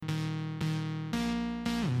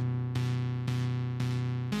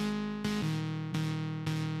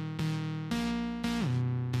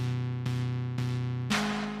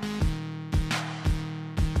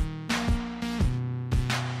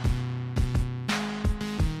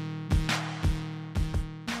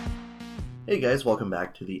Hey guys, welcome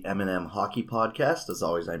back to the M&M Hockey Podcast. As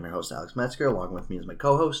always, I'm your host, Alex Metzger. Along with me is my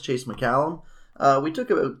co-host, Chase McCallum. We took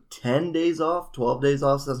about 10 days off, 12 days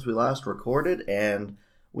off since we last recorded, and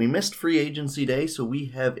we missed free agency day, so we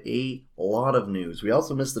have a lot of news. We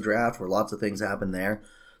also missed the draft, where lots of things happened there.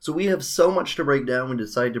 So we have so much to break down, we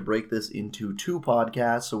decided to break this into two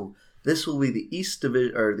podcasts. So this will be the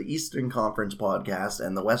Eastern Conference podcast,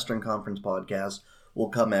 and the Western Conference podcast will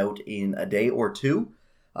come out in a day or two.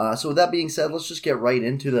 So with that being said, let's just get right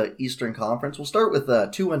into the Eastern Conference. We'll start with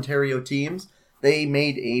two Ontario teams. They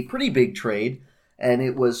made a pretty big trade, and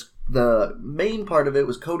it was the main part of it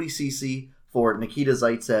was Cody Ceci for Nikita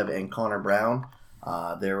Zaitsev and Connor Brown.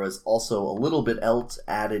 There was also a little bit else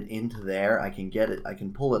added into there. I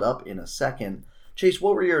can pull it up in a second. Chase,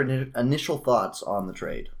 what were your initial thoughts on the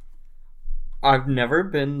trade? I've never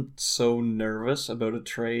been so nervous about a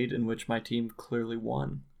trade in which my team clearly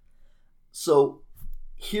won. So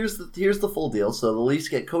here's the full deal. So the Leafs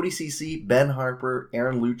get Cody Ceci, Ben Harpur,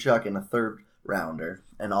 Aaron Luchuk, and a third rounder.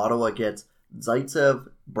 And Ottawa gets Zaitsev,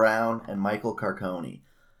 Brown, and Michael Carcone.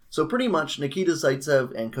 So pretty much Nikita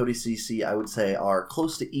Zaitsev and Cody Ceci, I would say, are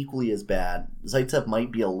close to equally as bad. Zaitsev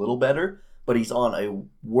might be a little better, but he's on a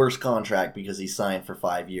worse contract because he's signed for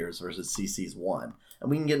 5 years versus Ceci's 1.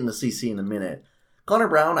 And we can get into Ceci in a minute. Connor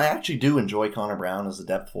Brown, I actually do enjoy Connor Brown as a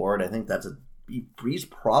depth forward. I think he's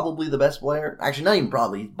probably the best player. Actually, not even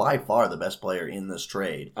probably. He's by far the best player in this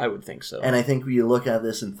trade. I would think so. And I think when you look at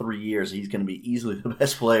this in 3 years, he's going to be easily the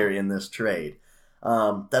best player in this trade.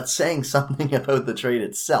 That's saying something about the trade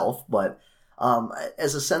itself, but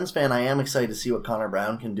as a Sens fan, I am excited to see what Connor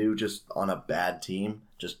Brown can do just on a bad team.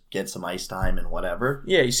 Just get some ice time and whatever.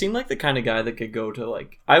 Yeah, he seemed like the kind of guy that could go to,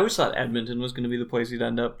 I always thought Edmonton was going to be the place he'd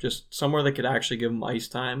end up, just somewhere that could actually give him ice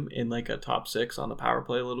time in a top 6 on the power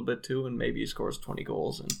play a little bit too, and maybe he scores 20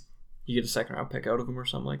 goals and you get a second round pick out of him or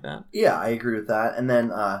something like that. Yeah, I agree with that. And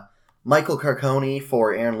then Michael Carcone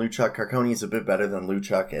for Aaron Luchuk. Carcone is a bit better than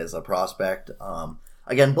Luchuk as a prospect.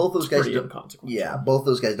 Again, both those guys. Both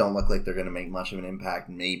those guys don't look like they're going to make much of an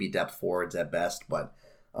impact. Maybe depth forwards at best, but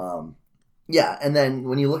yeah. And then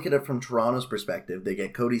when you look at it from Toronto's perspective, they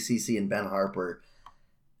get Cody Ceci and Ben Harpur,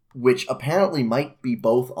 which apparently might be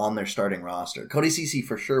both on their starting roster. Cody Ceci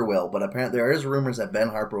for sure will, but apparently there is rumors that Ben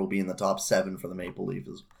Harpur will be in the top 7 for the Maple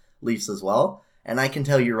Leafs as well. And I can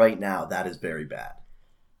tell you right now that is very bad.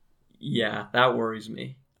 Yeah, that worries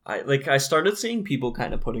me. I started seeing people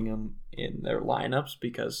kind of putting him in their lineups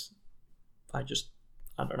because I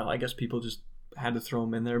don't know. I guess people just had to throw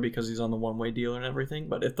him in there because he's on the one-way deal and everything.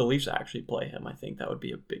 But if the Leafs actually play him, I think that would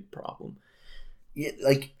be a big problem. Yeah,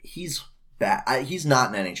 he's bad. He's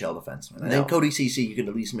not an NHL defenseman. I think Cody Ceci, you could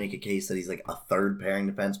at least make a case that he's a third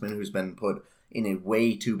pairing defenseman who's been put in a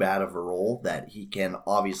way too bad of a role that he can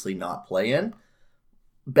obviously not play in.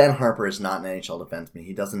 Ben Harpur is not an NHL defenseman.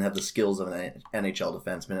 He doesn't have the skills of an NHL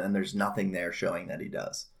defenseman, and there's nothing there showing that he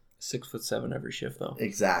does. 6'7" every shift, though.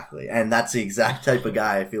 Exactly, and that's the exact type of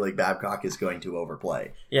guy I feel like Babcock is going to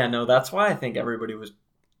overplay. Yeah, no, that's why I think everybody was...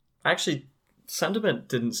 Actually, sentiment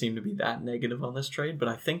didn't seem to be that negative on this trade, but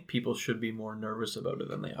I think people should be more nervous about it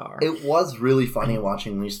than they are. It was really funny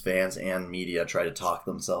watching Leafs fans and media try to talk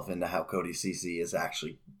themselves into how Cody Ceci is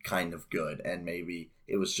actually kind of good, and maybe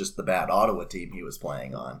it was just the bad Ottawa team he was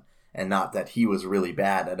playing on, and not that he was really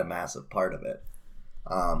bad at a massive part of it.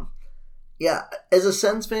 Yeah, as a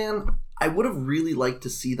Sens fan, I would have really liked to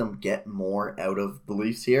see them get more out of the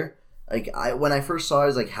Leafs here. When I first saw it, I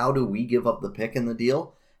was like, how do we give up the pick in the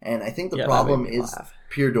deal? And I think the problem is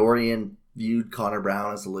Pierre Dorian viewed Connor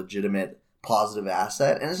Brown as a legitimate positive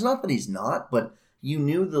asset. And it's not that he's not, but you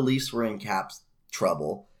knew the Leafs were in cap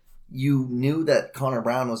trouble. You knew that Connor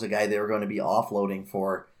Brown was a guy they were going to be offloading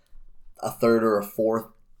for a third or a fourth,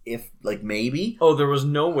 if maybe. Oh, there was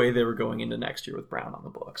no way they were going into next year with Brown on the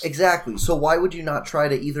books. Exactly. So why would you not try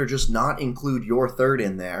to either just not include your third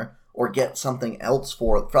in there or get something else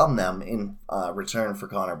from them in return for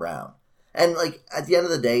Connor Brown? And at the end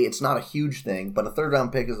of the day, it's not a huge thing, but a third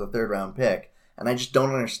round pick is a third round pick, and I just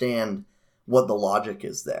don't understand what the logic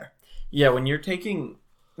is there. Yeah, when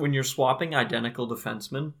you're swapping identical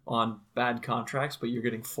defensemen on bad contracts, but you're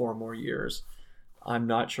getting 4 more years, I'm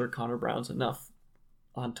not sure Connor Brown's enough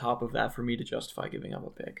on top of that for me to justify giving up a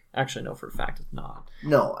pick. Actually, no, for a fact it's not.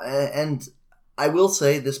 No, and I will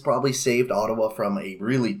say this probably saved Ottawa from a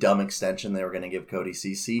really dumb extension they were going to give Cody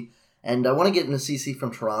Ceci. And I want to get into Ceci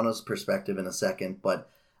from Toronto's perspective in a second, but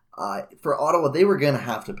for Ottawa, they were going to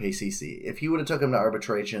have to pay Ceci. If he would have took him to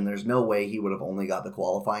arbitration, there's no way he would have only got the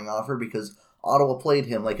qualifying offer because Ottawa played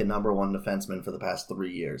him like a number 1 defenseman for the past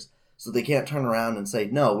 3 years. So they can't turn around and say,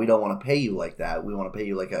 no, we don't want to pay you like that. We want to pay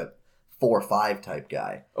you like a 4-5 type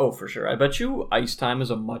guy. Oh, for sure. I bet you ice time is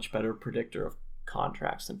a much better predictor of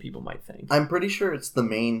contracts than people might think. I'm pretty sure it's the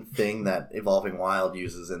main thing that Evolving Wild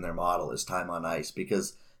uses in their model is time on ice,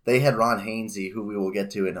 because they had Ron Hainsey, who we will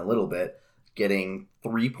get to in a little bit, getting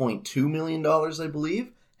 $3.2 million, I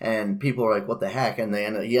believe, and people are like, what the heck? And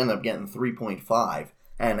he ended up getting 3.5.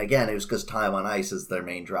 And again, it was because time on ice is their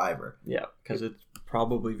main driver. Yeah, because it's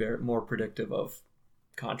probably more predictive of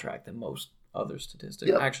contract than most other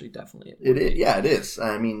statistics. Yep. Actually, definitely. It is.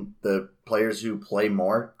 I mean, the players who play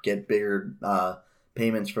more get bigger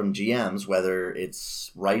payments from GMs, whether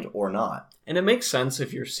it's right or not. And it makes sense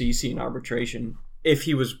if you're CC in arbitration. If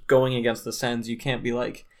he was going against the Sens, you can't be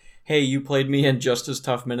like, hey, you played me in just as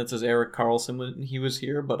tough minutes as Erik Karlsson when he was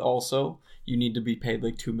here, but also you need to be paid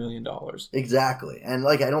like $2 million. Exactly. And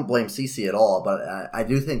I don't blame CC at all, but I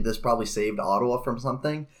do think this probably saved Ottawa from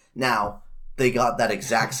something. Now, they got that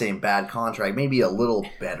exact same bad contract, maybe a little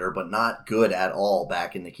better, but not good at all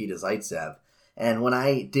back in Nikita Zaitsev. And when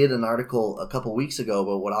I did an article a couple weeks ago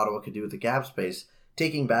about what Ottawa could do with the cap space,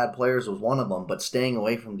 taking bad players was one of them, but staying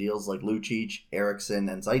away from deals like Lucic, Eriksson,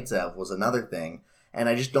 and Zaitsev was another thing. And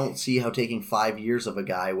I just don't see how taking 5 years of a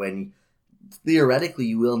guy when theoretically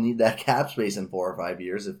you will need that cap space in 4 or 5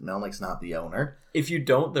 years if Melnick's not the owner. If you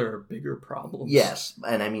don't, there are bigger problems. Yes,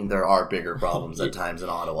 and I mean there are bigger problems at times in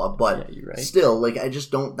Ottawa, but yeah, you're right. Still, I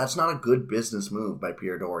just don't, that's not a good business move by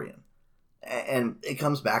Pierre Dorian. And it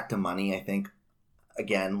comes back to money, I think.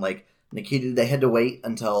 Again, Nikita, they had to wait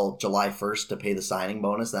until July 1st to pay the signing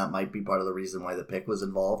bonus. That might be part of the reason why the pick was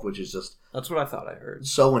involved, which is just... That's what I thought I heard.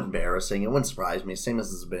 So embarrassing. It wouldn't surprise me. Same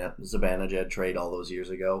as the Zibanejad trade all those years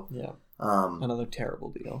ago. Yeah. Another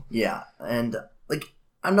terrible deal. Yeah. And,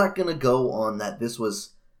 I'm not going to go on that this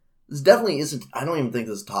definitely isn't... I don't even think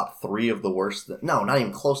this is top 3 of the worst... No, not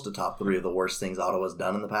even close to top 3 of the worst things Ottawa's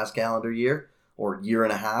done in the past calendar year, or year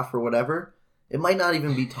and a half, or whatever. It might not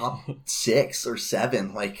even be top 6 or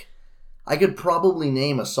 7. I could probably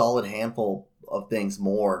name a solid handful of things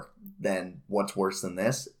more than what's worse than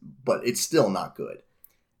this, but it's still not good.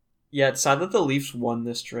 Yeah, it's sad that the Leafs won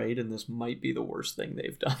this trade, and this might be the worst thing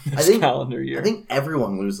they've done this calendar year. I think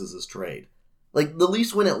everyone loses this trade. The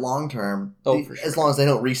Leafs win it long term, for sure. As long as they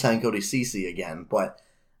don't re-sign Cody Ceci again. But,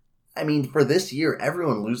 I mean, for this year,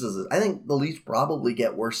 everyone loses it. I think the Leafs probably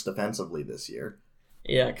get worse defensively this year.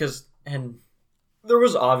 Yeah, and there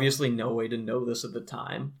was obviously no way to know this at the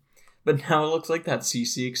time. But now it looks like that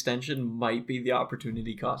CC extension might be the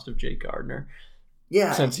opportunity cost of Jake Gardiner.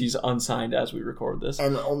 Yeah. Since he's unsigned as we record this.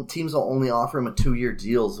 And teams will only offer him a 2-year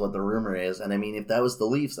deal is what the rumor is. And I mean, if that was the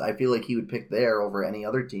Leafs, I feel like he would pick there over any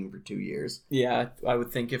other team for 2 years. Yeah, I would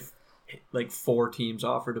think if 4 teams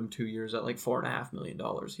offered him 2 years at $4.5 million,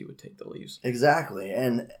 he would take the Leafs. Exactly.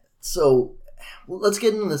 And so let's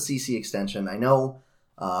get into the CC extension. I know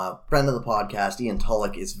friend of the podcast, Ian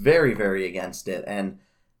Tulloch, is very, very against it. And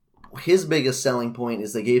his biggest selling point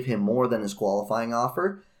is they gave him more than his qualifying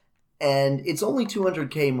offer. And it's only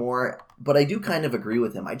 $200K more, but I do kind of agree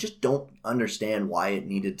with him. I just don't understand why it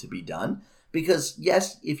needed to be done. Because,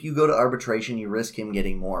 yes, if you go to arbitration, you risk him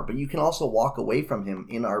getting more. But you can also walk away from him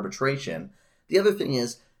in arbitration. The other thing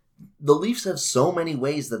is, the Leafs have so many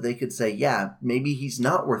ways that they could say, yeah, maybe he's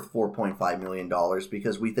not worth $4.5 million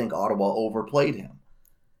because we think Ottawa overplayed him.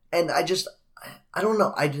 And I don't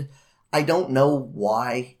know. I don't know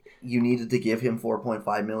why you needed to give him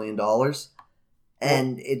 $4.5 million.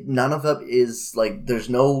 And none of it is, there's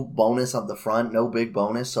no bonus up the front, no big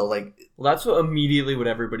bonus, so, Well, that's what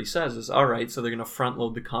everybody says is, all right, so they're going to front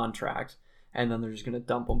load the contract, and then they're just going to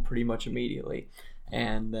dump him pretty much immediately.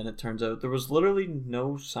 And then it turns out there was literally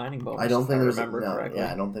no signing bonus, I don't think there's correctly.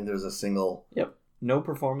 Yeah, I don't think there's a single... Yep, no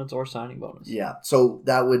performance or signing bonus. Yeah, so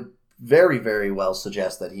that would very, very well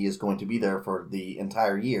suggest that he is going to be there for the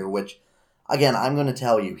entire year, which, again, I'm going to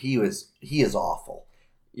tell you, he is awful.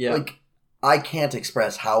 Yeah. I can't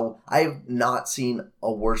express how... I've not seen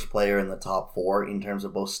a worse player in the top 4 in terms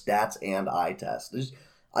of both stats and eye test.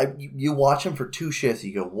 You watch him for 2 shifts,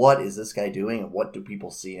 you go, what is this guy doing, and what do people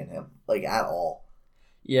see in him? At all.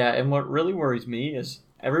 Yeah, and what really worries me is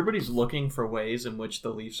everybody's looking for ways in which the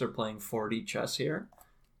Leafs are playing 4D chess here,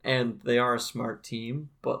 and they are a smart team,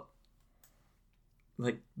 but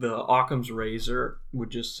the Occam's razor would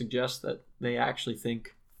just suggest that they actually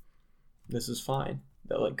think this is fine.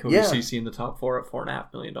 That Cody Ceci in the top 4 at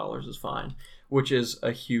 $4.5 million is fine, which is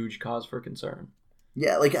a huge cause for concern.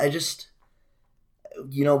 Yeah, I just,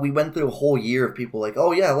 we went through a whole year of people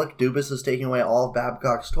oh yeah, look, Dubas is taking away all of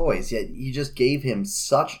Babcock's toys. Yet you just gave him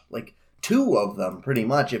such 2 of them pretty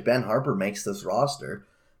much if Ben Harpur makes this roster,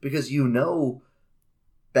 because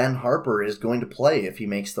Ben Harper is going to play if he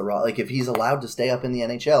makes the like if he's allowed to stay up in the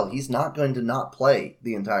NHL. He's not going to not play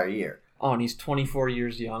the entire year. Oh, and he's 24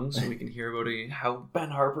 years young, so we can hear about how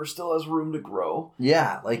Ben Harper still has room to grow.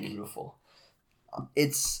 Yeah, like beautiful.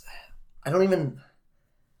 It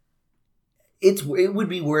would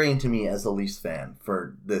be worrying to me as a Leafs fan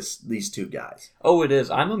for these two guys. Oh, it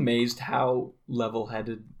is. I'm amazed how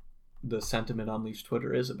level-headed the sentiment on Leafs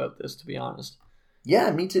Twitter is about this, to be honest.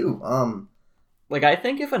 Yeah, me too. Like, I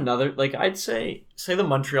think if another, like, I'd say the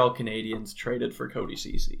Montreal Canadiens traded for Cody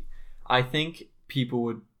Ceci, I think people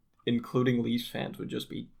would, including Leafs fans, would just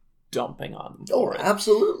be dumping on them for it.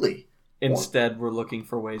 Absolutely. Instead, we're looking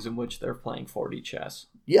for ways in which they're playing 4D chess.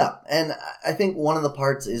 Yeah, and I think one of the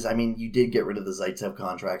parts is, I mean, you did get rid of the Zaitsev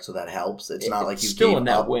contract, so that helps. It's not like you still gave a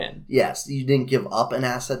net up, win. Yes, you didn't give up an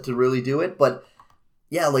asset to really do it, but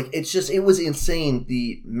yeah, like it was insane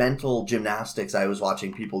the mental gymnastics I was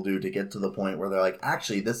watching people do to get to the point where they're like,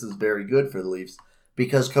 actually, this is very good for the Leafs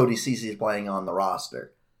because Cody Ceci is playing on the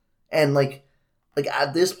roster, and like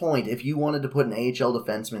at this point, if you wanted to put an AHL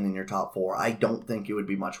defenseman in your top 4, I don't think it would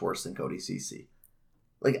be much worse than Cody Ceci.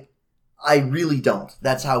 Like, I really don't.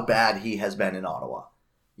 That's how bad he has been in Ottawa.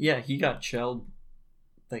 Yeah, he got shelled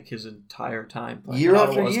like his entire time. Year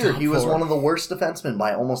after year, he was one of the worst defensemen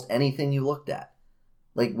by almost anything you looked at.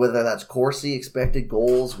 Like, whether that's Corsi, expected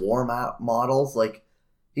goals, war models, like,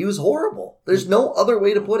 he was horrible. There's no other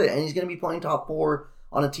way to put it, and he's going to be playing top 4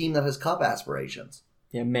 on a team that has cup aspirations.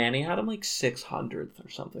 Yeah, Manny had him like 600th or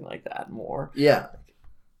something like that more. Yeah.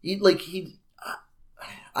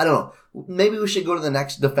 I don't know. Maybe we should go to the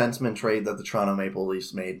next defenseman trade that the Toronto Maple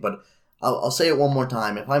Leafs made, but I'll say it one more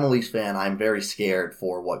time. If I'm a Leafs fan, I'm very scared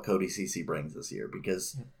for what Cody Ceci brings this year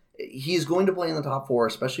because he's going to play in the top 4,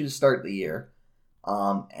 especially to start the year.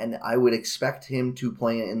 And I would expect him to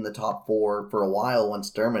play in the top 4 for a while once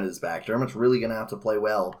Dermott is back. Dermott's really going to have to play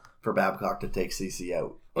well for Babcock to take Ceci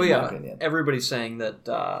out. Oh, yeah. Everybody's saying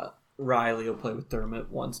that Riley will play with Dermott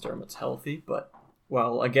once Dermott's healthy, but,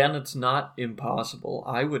 well, again, it's not impossible.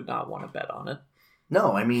 I would not want to bet on it.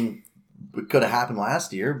 No, I mean, it could have happened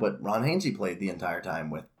last year, but Ron Hainsey played the entire time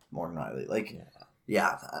with Morgan Riley.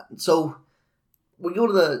 Yeah. So we go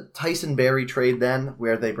to the Tyson Barrie trade then,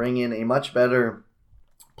 where they bring in a much better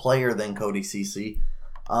player than Cody Ceci.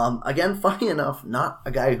 Again, funny enough, not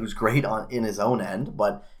a guy who's great in his own end,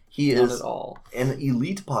 but he not is at all an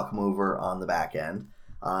elite puck mover on the back end.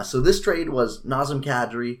 So this trade was Nazem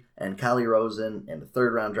Kadri and Calle Rosen and a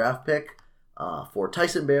 3rd-round draft pick for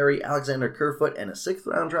Tyson Barrie, Alexander Kerfoot, and a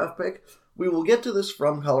 6th-round draft pick. We will get to this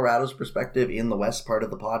from Colorado's perspective in the West part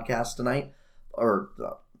of the podcast tonight, or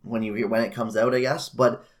when it comes out, I guess.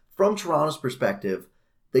 But from Toronto's perspective,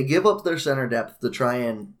 they give up their center depth to try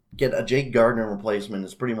and get a Jake Gardiner replacement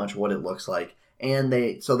is pretty much what it looks like. And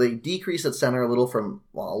they decrease at center a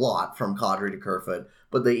lot from Kadri to Kerfoot,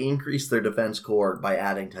 but they increase their defense core by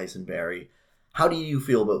adding Tyson Barrie. How do you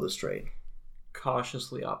feel about this trade?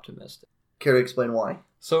 Cautiously optimistic. Care to explain why?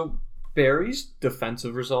 So Barrie's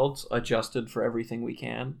defensive results adjusted for everything we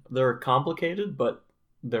can. They're complicated, but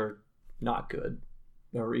they're not good.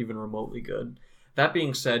 They're even remotely good. That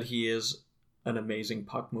being said, he is an amazing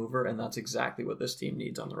puck mover, and that's exactly what this team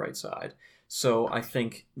needs on the right side. So I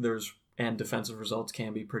think and defensive results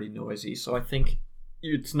can be pretty noisy. So I think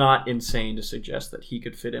it's not insane to suggest that he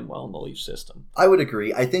could fit in well in the Leafs system. I would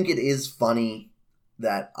agree. I think it is funny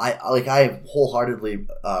that I wholeheartedly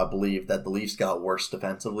believe that the Leafs got worse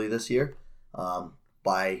defensively this year.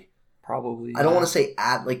 By probably, I don't want to say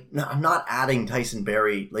I'm not adding Tyson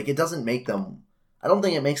Barrie. Like, it doesn't make them. I don't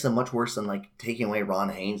think it makes them much worse than like taking away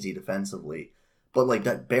Ron Hainsey defensively. But like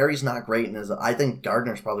that, Barrie's not great in his. I think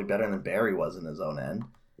Gardner's probably better than Barrie was in his own end.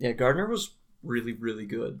 Yeah, Gardner was really, really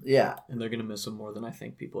good. Yeah. And they're going to miss him more than I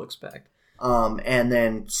think people expect. And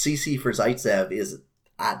then Ceci for Zaitsev is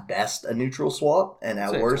at best a neutral swap, and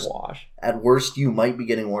at worst you might be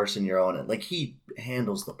getting worse in your own end. Like, he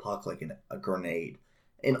handles the puck like a grenade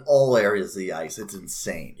in all areas of the ice. It's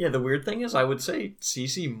insane. Yeah, the weird thing is I would say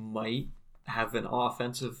Ceci might have an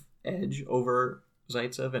offensive edge over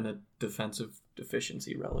Zaitsev and a defensive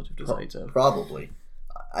deficiency relative to Zaitsev. Probably.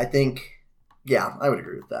 I think... Yeah, I would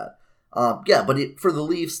agree with that. But for the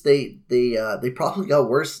Leafs, they probably got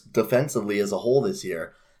worse defensively as a whole this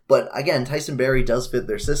year. But again, Tyson Barrie does fit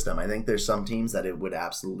their system. I think there's some teams that it would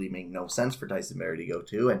absolutely make no sense for Tyson Barrie to go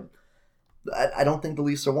to, and I don't think the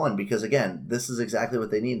Leafs are one because, again, this is exactly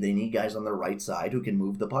what they need. They need guys on their right side who can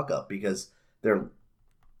move the puck up because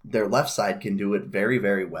their left side can do it very,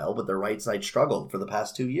 very well, but their right side struggled for the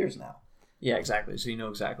past 2 years now. Yeah, exactly. So you know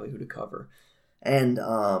exactly who to cover. And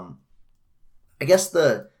I guess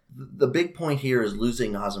the the big point here is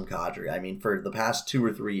losing Nazem Kadri. I mean, for the past 2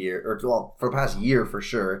 or 3 years, or well, for the past year for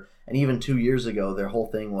sure, and even 2 years ago, their whole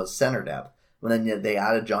thing was center depth. When then they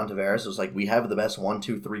added John Tavares, it was like, we have the best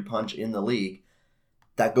 1-2-3 punch in the league.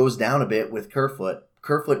 That goes down a bit with Kerfoot.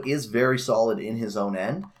 Kerfoot is very solid in his own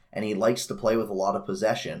end, and he likes to play with a lot of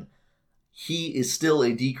possession. He is still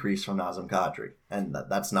a decrease from Nazem Kadri, and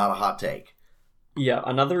that's not a hot take. Yeah,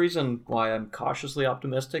 another reason why I'm cautiously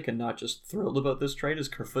optimistic and not just thrilled about this trade is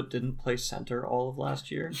Kerfoot didn't play center all of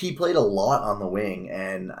last year. He played a lot on the wing,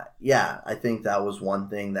 and yeah, I think that was one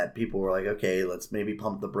thing that people were like, okay, let's maybe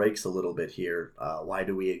pump the brakes a little bit here.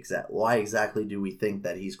 Why exactly do we think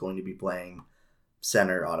that he's going to be playing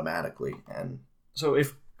center automatically? And so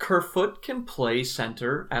if Kerfoot can play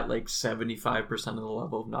center at like 75% of the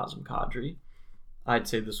level of Nazem Kadri, I'd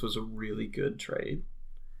say this was a really good trade.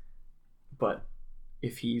 But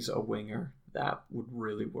if he's a winger, that would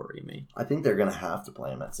really worry me. I think they're going to have to play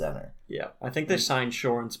him at center. Yeah, I think they signed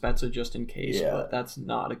Shore and Spezza just in case, but that's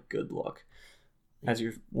not a good look. As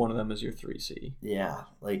one of them is your 3C. Yeah,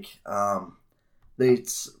 they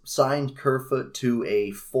signed Kerfoot to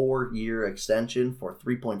a 4-year extension for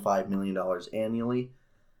 $3.5 million annually.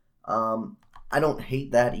 I don't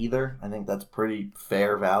hate that either. I think that's pretty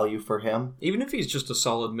fair value for him. Even if he's just a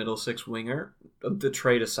solid middle six winger, the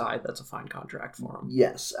trade aside, that's a fine contract for him.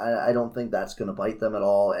 Yes, I don't think that's going to bite them at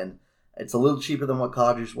all, and it's a little cheaper than what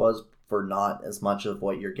Kadri's was for not as much of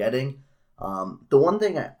what you're getting. The one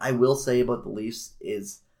thing I will say about the Leafs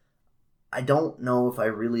is I don't know if I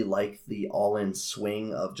really like the all-in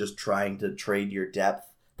swing of just trying to trade your depth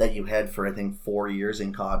that you had for, I think, 4 years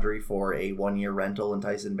in Kadri for a 1-year rental in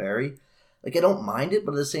Tyson Barrie. Like, I don't mind it,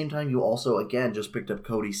 but at the same time, you also, again, just picked up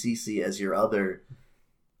Cody Ceci as your other,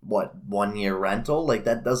 1-year rental? Like,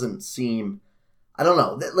 that doesn't seem... I don't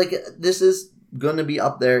know. Like, this is going to be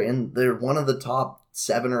up there, and they're one of the top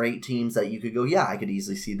 7 or 8 teams that you could go, yeah, I could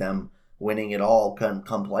easily see them winning it all come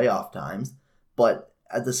playoff times. But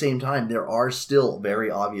at the same time, there are still very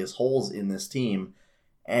obvious holes in this team,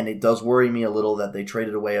 and it does worry me a little that they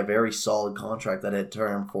traded away a very solid contract that had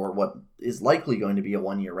term for what is likely going to be a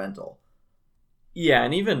 1-year rental. Yeah,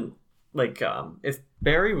 and even if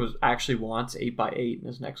Barrie actually wants 8x8 in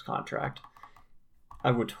his next contract,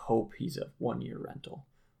 I would hope he's a 1-year rental.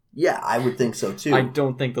 Yeah, I would think so too. I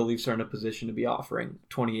don't think the Leafs are in a position to be offering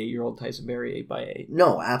 28-year-old Tyson Barrie 8x8.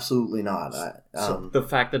 No, absolutely not. So the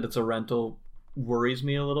fact that it's a rental worries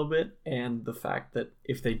me a little bit, and the fact that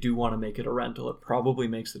if they do want to make it a rental, it probably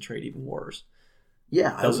makes the trade even worse.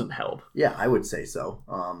 Yeah, it doesn't help. Yeah, I would say so.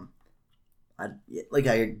 I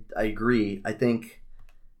agree. I think,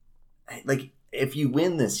 if you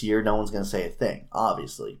win this year, no one's going to say a thing,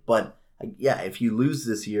 obviously. But, yeah, if you lose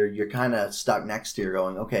this year, you're kind of stuck next year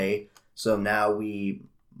going, okay, so now we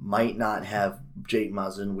might not have Jake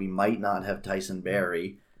Muzzin, we might not have Tyson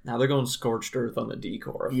Barrie. Now they're going scorched earth on the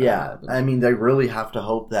decor. Yeah, I mean, they really have to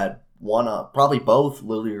hope that probably both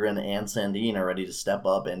Liljegren and Sandin are ready to step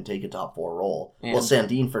up and take a top 4 role. Well,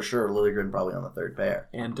 Sandin for sure, Liljegren probably on the third pair.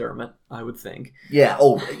 And Dermott, I would think. Yeah,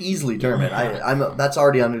 easily Dermott. That's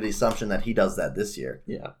already under the assumption that he does that this year.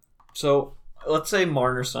 Yeah. So, let's say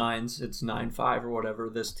Marner signs, it's 9-5 or whatever,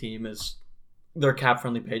 this team is, their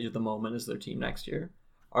cap-friendly page at the moment is their team next year.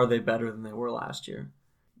 Are they better than they were last year?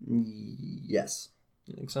 Yes.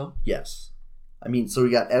 You think so? Yes. I mean, so we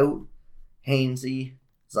got out Hainsey,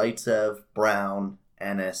 Zaitsev, Brown,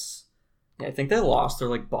 Ennis. Yeah, I think they lost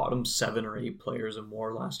their bottom 7 or 8 players and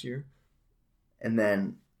more last year. And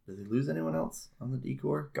then, did they lose anyone else on the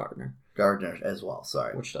decor? Gardner as well,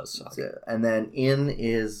 sorry. Which does suck. And then in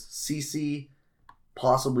is Ceci,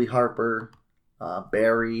 possibly Harper,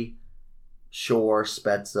 Barrie, Shore,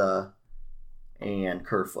 Spezza, and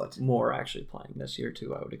Kerfoot. More actually playing this year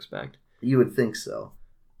too, I would expect. You would think so.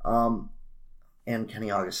 And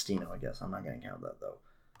Kenny Agostino, I guess. I'm not going to count that, though.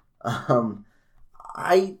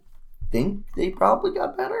 I think they probably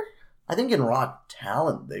got better. I think in raw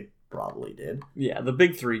talent, they probably did. Yeah, the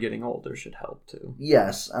big 3 getting older should help, too.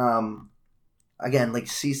 Yes. Again,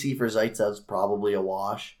 CC for Zaitsev's probably a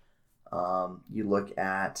wash. You look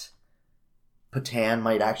at Patan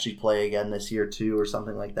might actually play again this year, too, or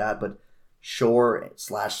something like that. But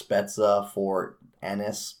Shore/Spezza for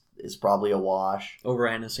Ennis is probably a wash. Over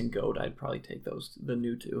Ennis and Goat, I'd probably take the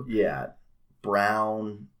new 2. Yeah.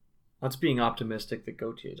 Brown. That's being optimistic that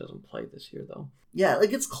Gauthier doesn't play this year, though. Yeah,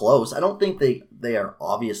 it's close. I don't think they are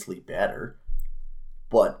obviously better,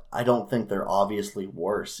 but I don't think they're obviously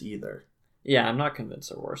worse either. Yeah, I'm not convinced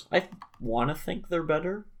they're worse. I want to think they're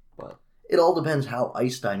better, but... It all depends how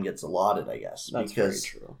ice time gets allotted, I guess. That's because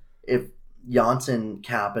very true. If Janssen,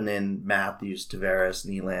 Kapanen, Matthews, Tavares,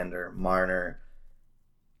 Nylander, Marner,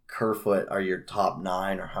 Kerfoot are your top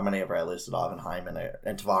 9, or how many ever I listed off, and Hyman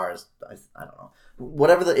and Tavares, I don't know.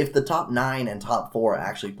 Whatever, if the top 9 and top 4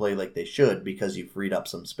 actually play like they should because you freed up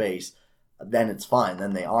some space, then it's fine.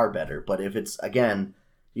 Then they are better. But if it's, again,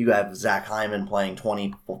 you have Zach Hyman playing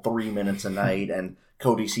 23 minutes a night and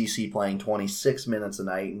Cody Ceci playing 26 minutes a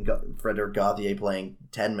night and Frederic Gauthier playing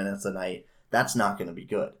 10 minutes a night, that's not going to be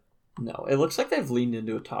good. No, it looks like they've leaned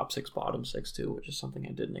into a top 6, bottom 6 too, which is something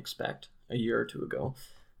I didn't expect a year or two ago.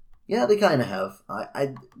 Yeah, they kind of have.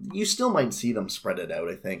 You still might see them spread it out,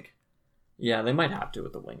 I think. Yeah, they might have to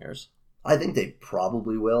with the wingers. I think they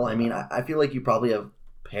probably will. I mean, I feel like you probably have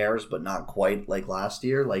pairs, but not quite like last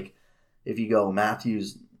year. Like, if you go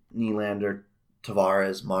Matthews, Nylander,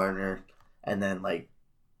 Tavares, Marner, and then, like,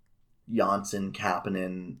 Janssen,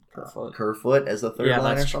 Kapanen, Kerfoot as the third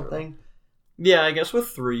line or something. True. Yeah, I guess with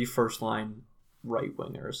 3 first-line right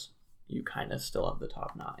wingers, you kind of still have the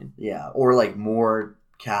top 9. Yeah, or, like, more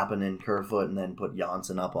Kapanen, Kerfoot, and then put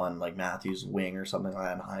Janssen up on, like, Matthews' wing or something like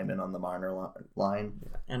that, and Hyman on the Marner line.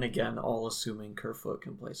 And again, all assuming Kerfoot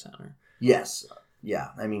can play center. Yes. Yeah,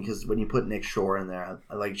 I mean, because when you put Nick Shore in there,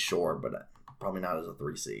 I like Shore, but probably not as a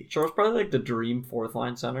 3C. Shore's probably, like, the dream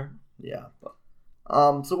fourth-line center. Yeah.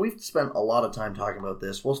 So we've spent a lot of time talking about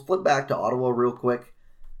this. We'll flip back to Ottawa real quick.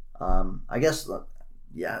 I guess,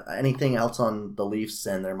 anything else on the Leafs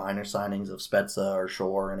and their minor signings of Spezza or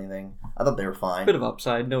Shore or anything? I thought they were fine. Bit of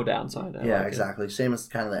upside, no downside. Yeah, exactly. Same as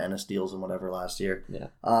kind of the Ennis deals and whatever last year. Yeah.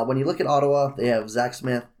 When you look at Ottawa, they have Zach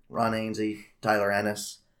Smith, Ron Hainsey, Tyler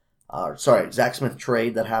Ennis. Zach Smith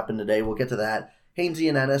trade that happened today. We'll get to that. Hainsey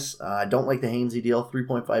and Ennis. I don't like the Hainsey deal.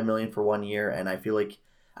 $3.5 million for 1 year, and I feel like,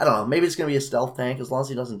 I don't know, maybe it's going to be a stealth tank. As long as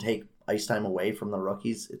he doesn't take ice time away from the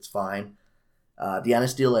rookies, it's fine. The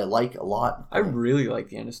Ennis deal I like a lot. I really like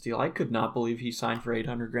the Ennis deal. I could not believe he signed for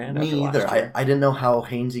 $800,000. Me either. I didn't know how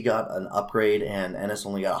Hainsey got an upgrade and Ennis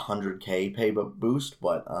only got $100K pay boost,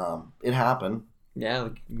 but it happened. Yeah,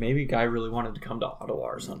 like maybe Guy really wanted to come to Ottawa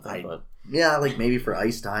or something. Yeah, like maybe for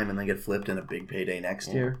ice time and then get flipped in a big payday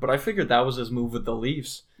next year. But I figured that was his move with the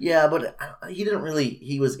Leafs. Yeah, but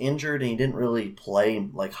he was injured and he didn't really play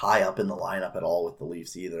like high up in the lineup at all with the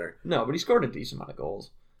Leafs either. No, but he scored a decent amount of goals.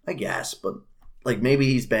 I guess, but like maybe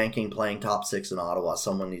he's banking playing top 6 in Ottawa.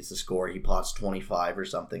 Someone needs to score. He pots 25 or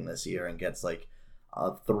something this year and gets like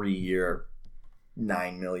a 3-year,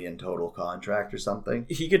 $9 million total contract or something.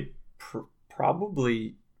 He could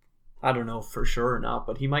probably, I don't know for sure or not,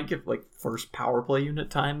 but he might get like first power play unit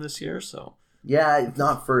time this year. So yeah, if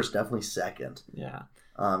not first, definitely second. Yeah,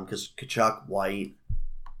 because Tkachuk, White,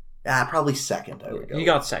 probably second. I would go. He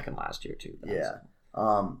got second last year too. Yeah,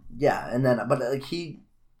 and then but like he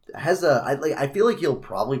has I feel like he'll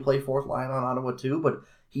probably play fourth line on Ottawa too, but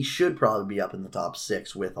he should probably be up in the top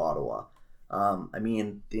 6 with Ottawa. I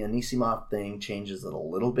mean, the Anisimov thing changes it a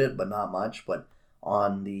little bit, but not much. But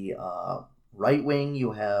on the right wing,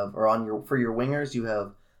 you have, or for your wingers, you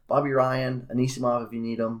have Bobby Ryan, Anisimov if you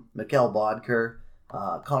need him, Mikhail Bodker,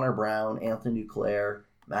 Connor Brown, Anthony Duclair,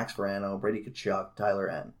 Max Verano, Brady Tkachuk,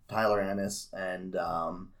 Tyler Ennis, and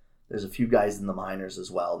there's a few guys in the minors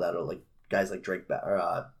as well that are like guys like Drake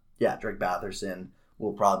Batherson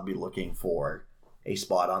will probably be looking for a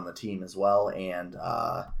spot on the team as well, and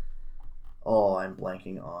I'm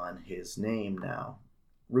blanking on his name now.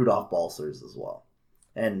 Rudolph Balcers as well.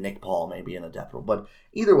 And Nick Paul maybe in a depth role. But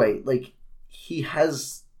either way, like, he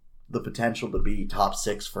has the potential to be top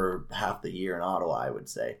 6 for half the year in Ottawa, I would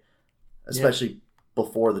say. Especially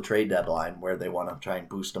before the trade deadline, where they want to try and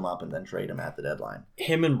boost him up and then trade him at the deadline.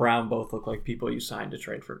 Him and Brown both look like people you signed to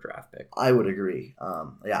trade for a draft pick. I would agree.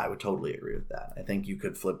 I would totally agree with that. I think you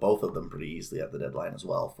could flip both of them pretty easily at the deadline as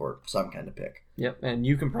well for some kind of pick. Yep, and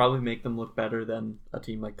you can probably make them look better than a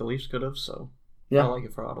team like the Leafs could have, so yeah. I like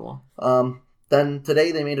it for Ottawa. Then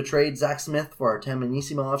today they made a trade, Zach Smith for Artem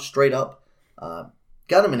Anisimov, straight up.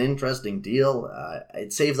 Got him an interesting deal.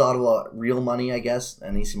 It saves Ottawa real money, I guess.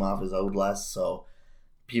 Anisimov is owed less, so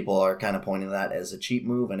people are kind of pointing to that as a cheap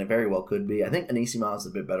move, and it very well could be. I think Anisimov is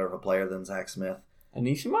a bit better of a player than Zach Smith.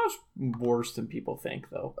 Anisimov's worse than people think,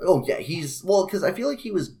 though. Oh, yeah, because I feel like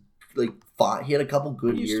he was like fine. He had a couple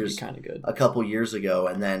good years, kind of good, a couple years ago,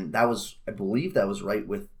 and then I believe that was right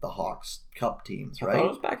with the Hawks Cup teams, right? I thought it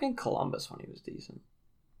was back in Columbus when he was decent.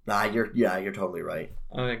 Nah, you're totally right.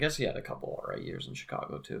 I guess he had a couple alright years in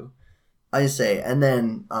Chicago too. I say, and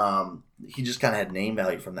then he just kind of had name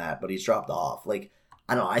value from that, but he's dropped off. Like,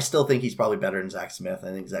 I don't know. I still think he's probably better than Zach Smith.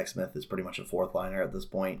 I think Zach Smith is pretty much a fourth liner at this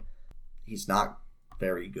point. He's not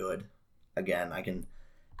very good. Again,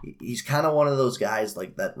 he's kind of one of those guys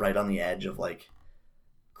like that, right on the edge of like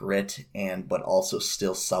grit but also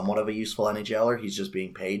still somewhat of a useful NHLer. He's just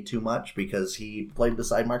being paid too much because he played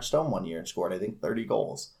beside Mark Stone one year and scored, I think, 30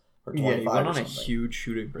 goals. Or 25 he went on or a something. huge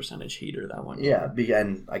shooting percentage heater that one year. Yeah,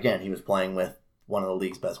 and again, he was playing with one of the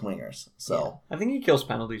league's best wingers. So I think he kills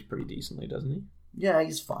penalties pretty decently, doesn't he? Yeah,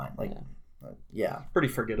 he's fine. Pretty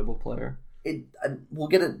forgettable player. We'll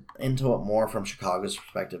get into it more from Chicago's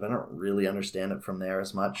perspective. I don't really understand it from there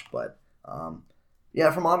as much, but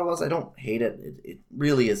from Ottawa's, I don't hate it. It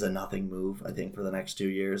really is a nothing move, I think, for the next 2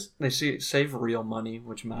 years. They save real money,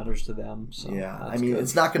 which matters to them. So good.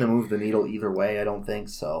 It's not going to move the needle either way, I don't think.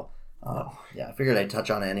 So, I figured I'd touch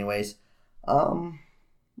on it anyways.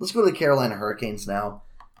 Let's go to the Carolina Hurricanes now.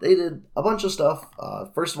 They did a bunch of stuff.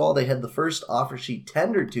 First of all, they had the first offer sheet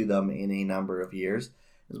tendered to them in a number of years.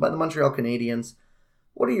 It was by the Montreal Canadiens.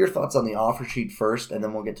 What are your thoughts on the offer sheet first, and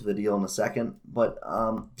then we'll get to the deal in a second. But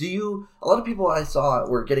a lot of people I saw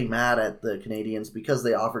were getting mad at the Canadiens because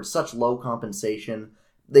they offered such low compensation.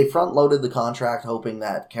 They front-loaded the contract hoping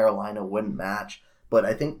that Carolina wouldn't match, but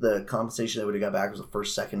I think the compensation they would have got back was the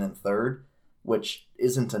first, second, and third, which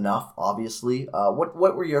isn't enough, obviously. What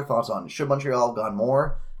were your thoughts on it? Should Montreal have gone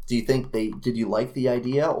more? Did you like the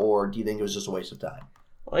idea, or do you think it was just a waste of time?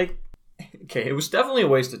 It was definitely a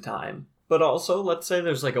waste of time. But also, let's say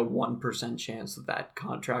there's like a 1% chance that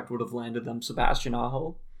contract would have landed them Sebastian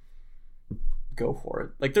Aho. Go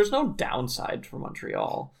for it. There's no downside for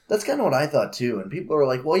Montreal. That's kind of what I thought too. And people are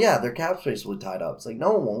like, well, yeah, their cap space will be tied up. It's like,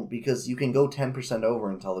 no, it won't, because you can go 10% over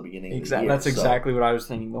until the beginning of the year. That's exactly what I was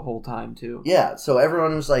thinking the whole time too. Yeah, so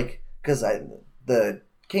everyone was like, because the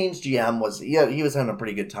Canes GM he was having a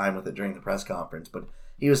pretty good time with it during the press conference, but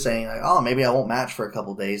he was saying, maybe I won't match for a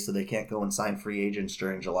couple days so they can't go and sign free agents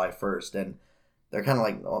during July 1st. And they're kind of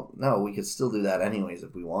like, oh, no, we could still do that anyways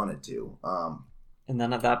if we wanted to. And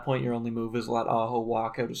then at that point, your only move is let Aho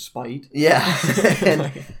walk out of spite. Yeah.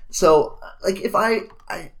 And so, if I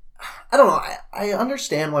don't know. I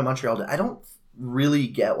understand why Montreal did. I don't really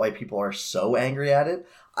get why people are so angry at it.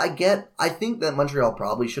 I think that Montreal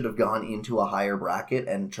probably should have gone into a higher bracket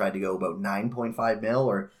and tried to go about 9.5 mil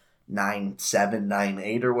or 9.7,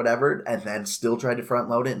 9.8 or whatever, and then still tried to front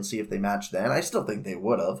load it and see if they matched then. I still think they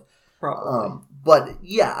would have. Probably. But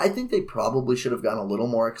yeah, I think they probably should have gone a little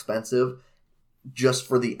more expensive just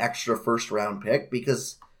for the extra first round pick,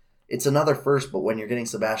 because it's another first, but when you're getting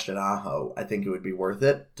Sebastian Aho, I think it would be worth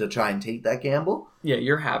it to try and take that gamble. Yeah,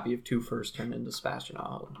 you're happy if 2 firsts turn into Sebastian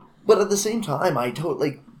Aho. But at the same time,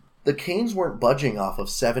 the Canes weren't budging off of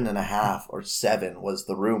 7.5 or 7 was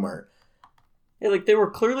the rumor. Yeah, they were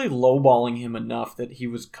clearly lowballing him enough that he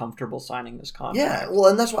was comfortable signing this contract. Yeah, well,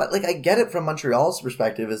 and that's why, I get it from Montreal's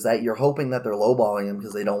perspective, is that you're hoping that they're lowballing him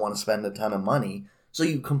because they don't want to spend a ton of money. So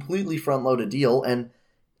you completely front load a deal, and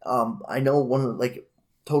I know one of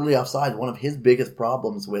totally offside, one of his biggest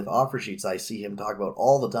problems with offer sheets I see him talk about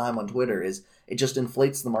all the time on Twitter is it just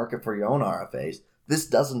inflates the market for your own RFAs. This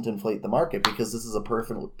doesn't inflate the market because this is a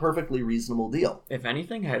perfectly reasonable deal. If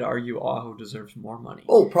anything, I'd argue Aho deserves more money.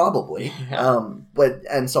 Oh, probably. Yeah.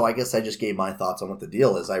 And so I guess I just gave my thoughts on what the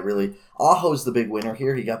deal is. Aho's the big winner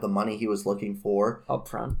here. He got the money he was looking for. Up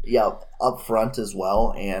front. Yeah, up front as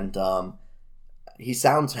well. And he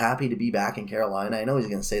sounds happy to be back in Carolina. I know he's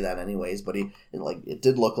going to say that anyways, but it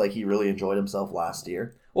did look like he really enjoyed himself last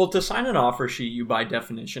year. Well, to sign an offer sheet, you by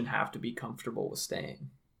definition have to be comfortable with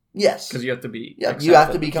staying. Yes. Because you have to be... Yeah, you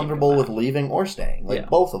have to be comfortable with leaving or staying. Yeah.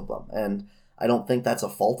 Both of them. And I don't think that's a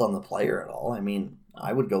fault on the player at all. I mean,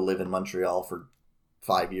 I would go live in Montreal for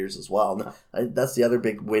 5 years as well. That's the other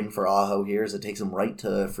big win for Aho here, is it takes him right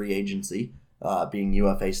to free agency, being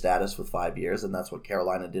UFA status with 5 years, and that's what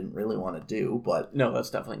Carolina didn't really want to do. But no, that's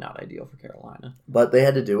definitely not ideal for Carolina. But they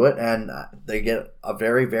had to do it, and they get a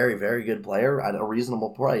very, very, very good player at a reasonable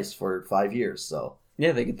price for 5 years, so...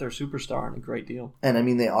 Yeah, they get their superstar on a great deal.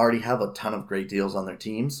 And, they already have a ton of great deals on their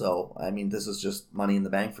team, so, this is just money in the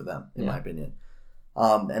bank for them, in my opinion.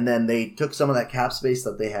 And then they took some of that cap space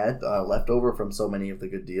that they had left over from so many of the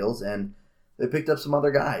good deals, and they picked up some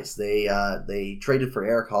other guys. They traded for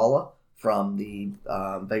Eric Holla from the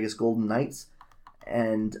Vegas Golden Knights,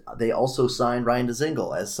 and they also signed Ryan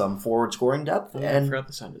Dzingel as some forward scoring depth. Yeah, I forgot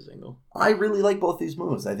to sign Dzingel. I really like both these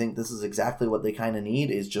moves. I think this is exactly what they kind of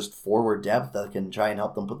need, is just forward depth that can try and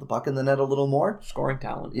help them put the puck in the net a little more. Scoring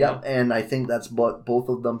talent. Yep, yeah. And I think that's what both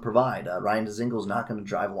of them provide. Ryan Dzingel's not going to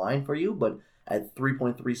drive a line for you, but at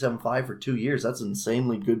 3.375 for 2 years, that's an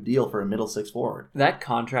insanely good deal for a middle six forward. That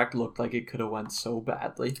contract looked like it could have went so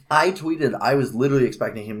badly. I tweeted I was literally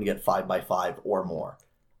expecting him to get 5x5 or more.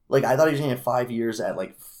 I thought he was going to get 5 years at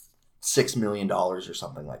 $6 million or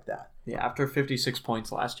something like that. Yeah, after 56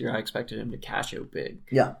 points last year, I expected him to cash out big.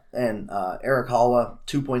 Yeah, and Eric Halla,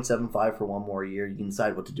 2.75 for one more year. You can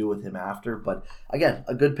decide what to do with him after. But again,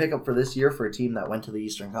 a good pickup for this year for a team that went to the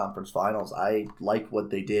Eastern Conference Finals. I like what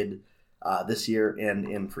they did this year and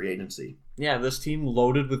in free agency. Yeah, this team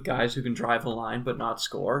loaded with guys who can drive a line but not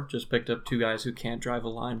score. Just picked up two guys who can't drive a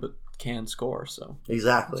line but can score. So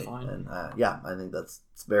exactly, and I think it's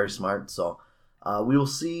very smart. So we will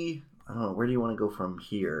see. I don't know, where do you want to go from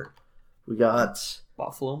here? We got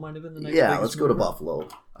Buffalo might have been the next. Yeah, let's go to Buffalo.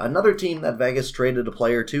 Another team that Vegas traded a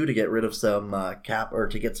player to get rid of some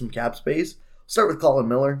to get some cap space. Start with Colin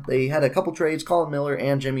Miller. They had a couple trades, Colin Miller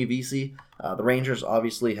and Jimmy Vesey. The Rangers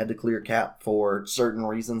obviously had to clear cap for certain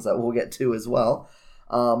reasons that we'll get to as well.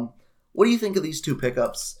 What do you think of these two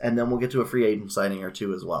pickups? And then we'll get to a free agent signing or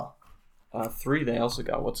two as well. 3, they also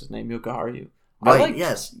got, what's his name, Jokiharju. Right,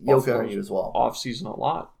 yes, Jokiharju as well. Off-season a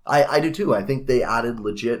lot. I do too. I think they added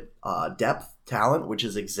legit depth, talent, which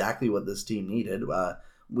is exactly what this team needed.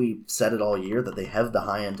 We said it all year that they have the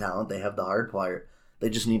high-end talent, they have the hard player. They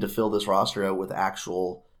just need to fill this roster out with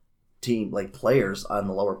actual team players on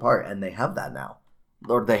the lower part, and they have that now,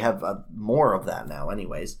 or they have more of that now.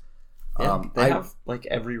 Anyways, yeah, they have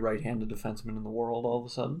every right-handed defenseman in the world all of a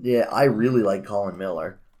sudden. Yeah, I really like Colin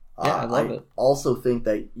Miller. Yeah, I love it. Also think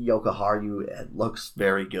that Jokiharju looks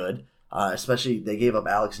very good. Especially they gave up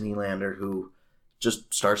Alex Nylander, who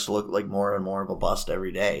just starts to look like more and more of a bust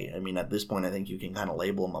every day. I mean, at this point, I think you can kind of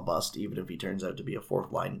label him a bust, even if he turns out to be a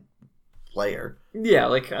fourth-line player. Yeah,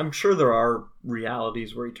 I'm sure there are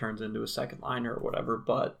realities where he turns into a second liner or whatever,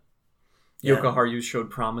 but Jokiharju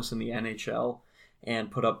showed promise in the NHL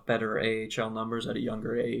and put up better AHL numbers at a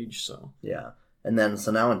younger age. So yeah, and then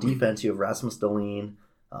now on defense, you have Rasmus Dahlin,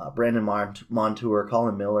 Brandon Montour,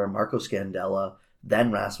 Colin Miller, Marco Scandella,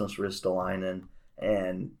 then Rasmus Ristolainen,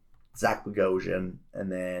 and Zach Bogosian, and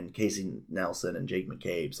then Casey Nelson and Jake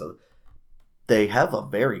McCabe. So they have a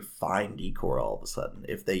very fine decor all of a sudden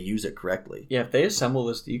if they use it correctly. Yeah, if they assemble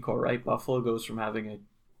this decor right, Buffalo goes from having a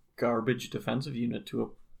garbage defensive unit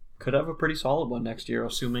to could have a pretty solid one next year,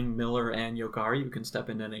 assuming Miller and Jokiharju can step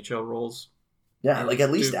into NHL roles. Yeah,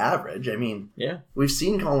 at least average. I mean, yeah, we've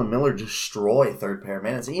seen Colin Miller destroy third pair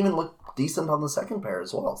minutes. He even looked decent on the second pair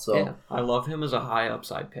as well. So yeah, I love him as a high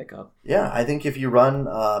upside pickup. Yeah, I think if you run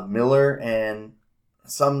Miller and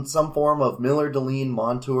some form of Miller, Dahlin,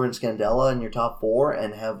 Montour, and Scandella in your top four,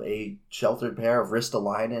 and have a sheltered pair of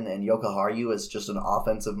Ristolainen and Jokiharju as just an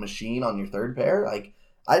offensive machine on your third pair,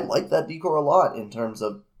 I like that decor a lot in terms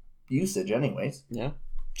of usage, anyways. Yeah.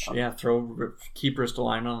 Yeah, keep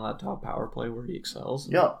Ristolainen on that top power play where he excels.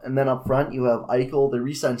 Yeah, and then up front you have Eichel. They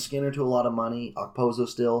re-signed Skinner to a lot of money. Okposo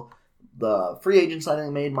still. The free agent signing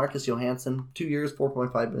they made, Marcus Johansson, 2 years,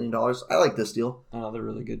 $4.5 million. I like this deal. Another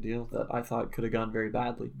really good deal that I thought could have gone very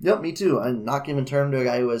badly. Yep, me too. I'm not giving term to a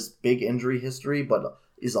guy who has big injury history, but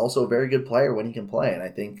is also a very good player when he can play. And I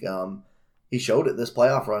think he showed it this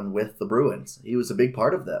playoff run with the Bruins. He was a big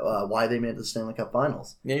part of that, why they made the Stanley Cup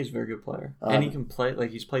Finals. Yeah, he's a very good player. And he can play,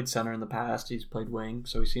 he's played center in the past, he's played wing,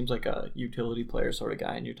 so he seems like a utility player sort of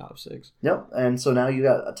guy in your top six. Yep, and so now you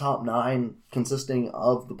got a top 9 consisting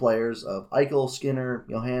of the players of Eichel, Skinner,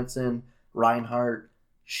 Johansson, Reinhart,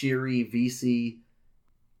 Sheary, Vesey,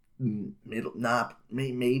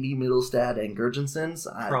 maybe Middlestad and Gurgensons.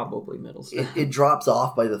 Probably Middlestad. It drops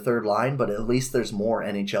off by the third line, but at least there's more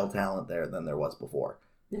NHL talent there than there was before.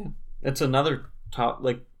 Yeah, it's another top,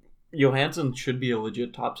 Johansson should be a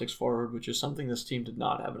legit top 6 forward, which is something this team did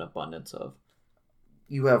not have an abundance of.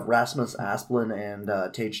 You have Rasmus Asplund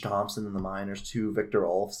and Tage Thompson in the minors too, Victor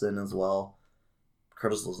Olofsson as well,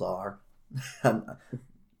 Curtis Lazar.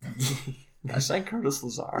 I signed Curtis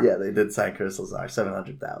Lazar. Yeah, they did sign Curtis Lazar,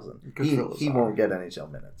 $700,000. He won't get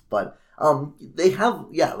NHL minutes, but they have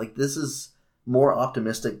this is more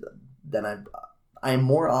optimistic than I'm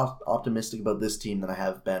more optimistic about this team than I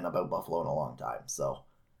have been about Buffalo in a long time. So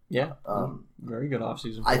yeah, very good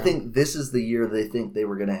offseason. I think this is the year they think they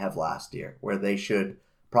were going to have last year, where they should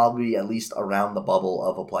probably be at least around the bubble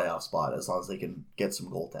of a playoff spot as long as they can get some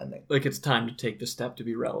goaltending. It's time to take the step to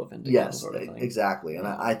be relevant. Yes, sort of exactly. And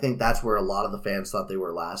I think that's where a lot of the fans thought they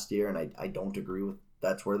were last year, and I don't agree with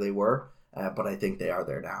that's where they were, but I think they are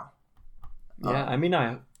there now. Yeah, I mean,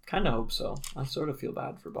 I kind of hope so. I sort of feel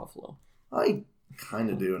bad for Buffalo. I kind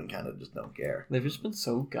of do and kind of just don't care. They've just been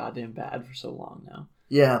so goddamn bad for so long now.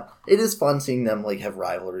 Yeah, it is fun seeing them have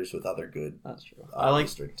rivalries with other good. That's true. I like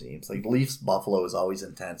strict teams. Leafs Buffalo is always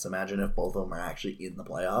intense. Imagine if both of them are actually in the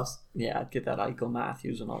playoffs. Yeah, I'd get that Eichel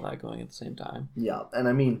Matthews and all that going at the same time. Yeah, and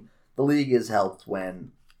I mean the league is helped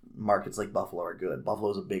when markets like Buffalo are good.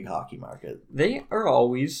 Buffalo's a big hockey market. They are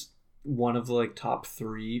always one of the like top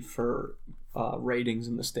 3 for ratings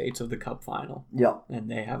in the States of the Cup final. Yeah.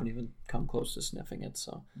 And they haven't even come close to sniffing it,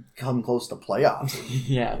 so. Come close to playoffs.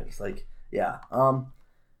 Yeah. It's like, yeah.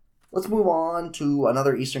 Let's move on to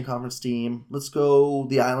another Eastern Conference team. Let's go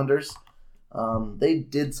the Islanders. They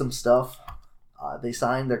did some stuff. They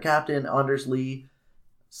signed their captain, Anders Lee.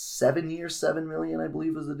 7 years, $7 million, I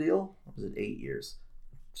believe, was the deal. Or was it 8 years?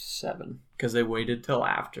 7, because they waited till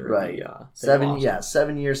after. Right. The, 7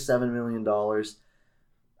 years, $7 million.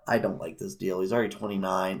 I don't like this deal. He's already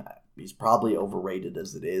 29. He's probably overrated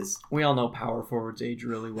as it is. We all know power forwards age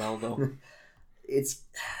really well, though. It's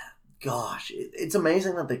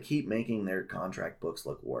amazing that they keep making their contract books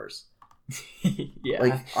look worse. Yeah.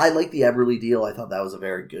 Like, I like the Eberle deal. I thought that was a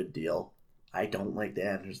very good deal. I don't like the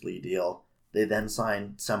Anders Lee deal. They then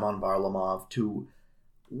signed Semyon Varlamov to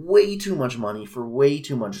way too much money for way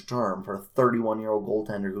too much term for a 31-year-old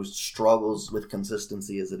goaltender who struggles with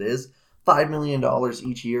consistency as it is. $5 million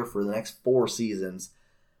each year for the next 4 seasons.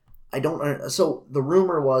 So the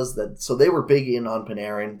rumor was that they were big in on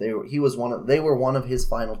Panarin. They were one of his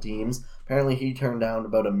final teams. Apparently, he turned down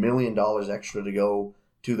about $1 million extra to go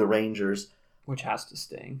to the Rangers, which has to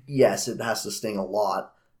sting. Yes, it has to sting a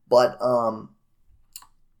lot. But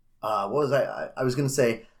what was I was going to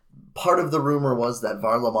say? Part of the rumor was that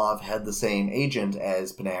Varlamov had the same agent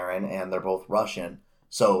as Panarin, and they're both Russian.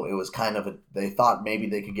 So it was kind of they thought maybe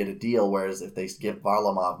they could get a deal, whereas if they give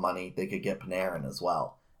Varlamov money, they could get Panarin as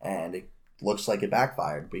well. And it looks like it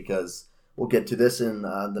backfired because we'll get to this in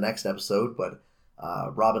the next episode. But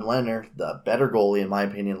Robin Lehner, the better goalie in my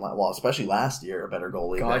opinion, well, especially last year, a better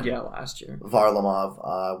goalie. Last year.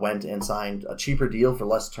 Varlamov went and signed a cheaper deal for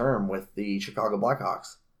less term with the Chicago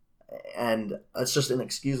Blackhawks. And it's just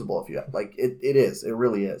inexcusable if you like it. It is. It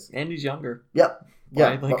really is. And he's younger. Yep.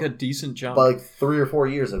 Yeah. By a decent jump. By like 3 or 4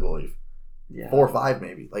 years, I believe. Yeah. 4 or 5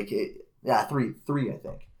 maybe. Three I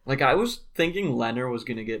think. Like, I was thinking Lehner was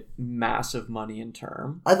going to get massive money in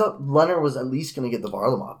term. I thought Lehner was at least going to get the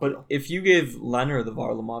Varlamov deal. But if you gave Lehner the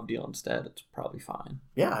Varlamov deal instead, it's probably fine.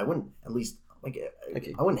 Yeah, I wouldn't at least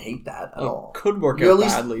I wouldn't hate that at all. Could work out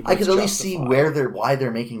badly. I could at least see why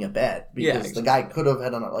they're making a bet because the guy could have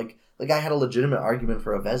had the guy had a legitimate argument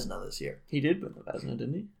for a Vezina this year. He did win the Vezina,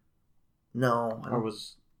 didn't he? No,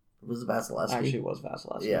 was it Vasilevsky? Actually, it was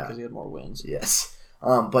Vasilevsky because he had more wins. Yes,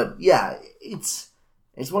 but yeah, it's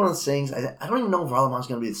one of those things. I don't even know if Varlamov's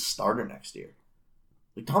going to be the starter next year.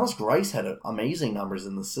 Like Thomas Greiss had amazing numbers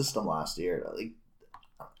in the system last year. Like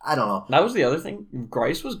I don't know. That was the other thing.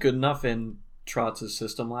 Greiss was good enough in Trotz's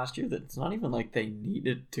system last year that it's not even like they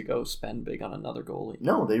needed to go spend big on another goalie.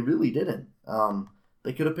 No, they really didn't.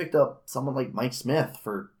 They could have picked up someone like Mike Smith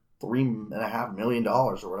for $3.5 million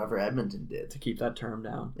or whatever Edmonton did to keep that term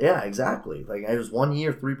down. Yeah, exactly. Like it was 1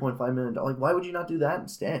 year, $3.5 million. Like why would you not do that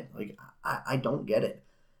instead? Like I don't get it,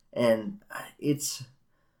 and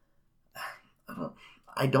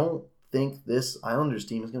I don't think this Islanders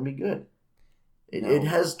team is going to be good. It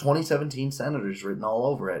has 2017 Senators written all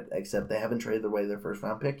over it, except they haven't traded away their first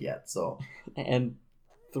round pick yet. So, and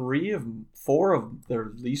 4 of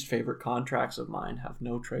their least favorite contracts of mine have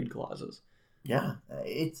no trade clauses. Yeah,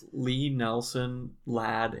 it's Lee, Nelson,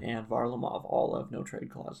 Ladd, and Varlamov all have no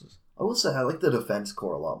trade clauses. I will say I like the defense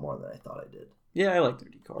core a lot more than I thought I did. Yeah, I like their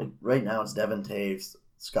decor. Like right now, it's Devin Taves,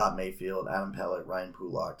 Scott Mayfield, Adam Pellet, Ryan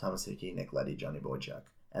Pulak, Thomas Hickey, Nick Leddy, Johnny Boychuk,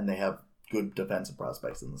 and they have good defensive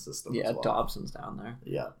prospects in the system. Yeah, as well. Dobson's down there.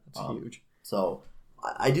 Yeah, that's huge. So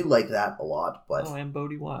I do like that a lot. But and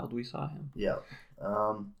Bodie Wild, we saw him. Yeah.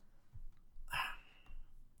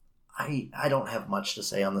 I don't have much to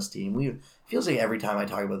say on this team. It feels like every time I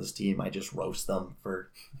talk about this team, I just roast them for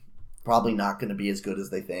probably not going to be as good as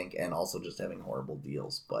they think, and also just having horrible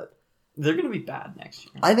deals. But they're going to be bad next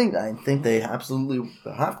year. I think they absolutely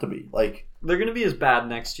have to be. Like they're going to be as bad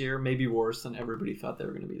next year, maybe worse than everybody thought they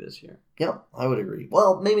were going to be this year. Yeah, I would agree.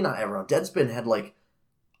 Well, maybe not everyone. Deadspin had like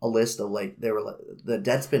a list of the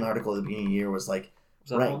Deadspin article at the beginning of the year was like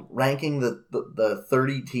ranking the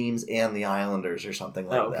 30 teams and the Islanders or something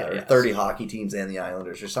like that. Or 30 hockey teams and the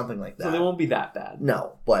Islanders or something like that. So they won't be that bad.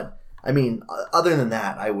 No, but I mean, other than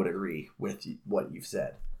that, I would agree with what you've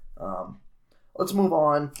said. Let's move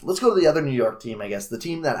on. Let's go to the other New York team, I guess. The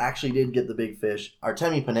team that actually did get the big fish,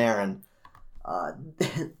 Artemi Panarin.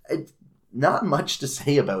 Not much to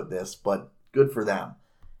say about this, but good for them.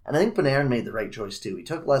 And I think Panarin made the right choice too. He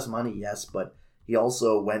took less money, yes, but he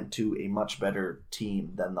also went to a much better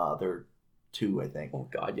team than the other two, I think. Oh,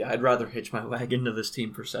 God, yeah. I'd rather hitch my wagon to this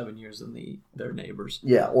team for 7 years than their neighbors.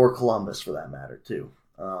 Yeah, or Columbus for that matter, too.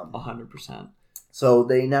 100%. So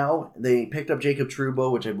they picked up Jacob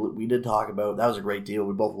Trouba, which we did talk about. That was a great deal.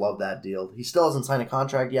 We both love that deal. He still hasn't signed a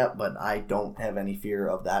contract yet, but I don't have any fear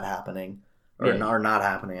of that happening. Or not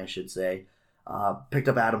happening, I should say. Picked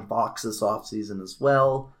up Adam Fox this offseason as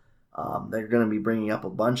well. They're going to be bringing up a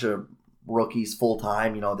bunch of rookies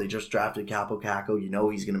full-time. They just drafted Capo Caco.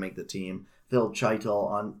 He's going to make the team. Phil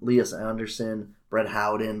Chaitel, Elias Anderson, Brett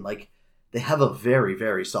Howden. They have a very,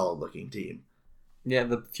 very solid-looking team. Yeah,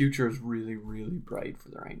 the future is really, really bright for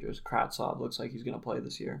the Rangers. Kravtsov looks like he's going to play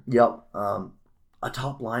this year. Yep. A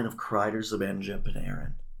top line of Kreider, Subban, and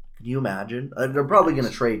Panarin. Can you imagine? They're probably going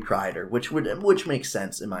to trade Kreider, which makes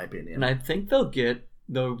sense in my opinion. And I think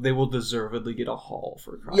they will deservedly get a haul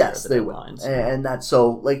for Kreider. Yes, they will. And that's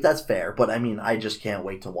that's fair. But I just can't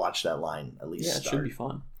wait to watch that line at least. Yeah, it should be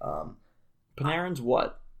fun. Panarin's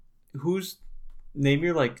what? Name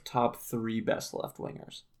your top 3 best left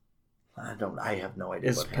wingers. I have no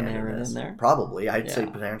idea. Is what Panarin in there? Probably. I'd say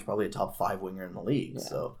Panarin's probably a top 5 winger in the league. Yeah.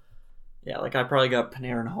 So yeah, I probably got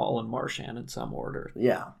Panarin, Hall, and Marchand in some order.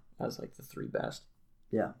 Yeah. As the 3 best.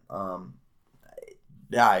 Yeah.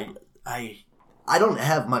 I don't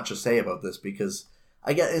have much to say about this because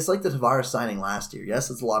I guess it's like the Tavares signing last year.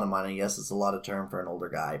 Yes, it's a lot of money. Yes, it's a lot of term for an older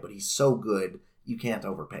guy, but he's so good you can't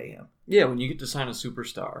overpay him. Yeah, when you get to sign a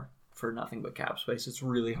superstar for nothing but cap space, it's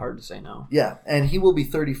really hard to say no. Yeah, and he will be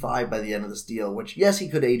 35 by the end of this deal, which, yes, he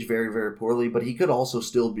could age very, very poorly, but he could also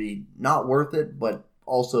still be not worth it, but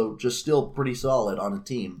also just still pretty solid on a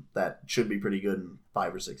team that should be pretty good in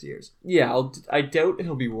 5 or 6 years. Yeah, I doubt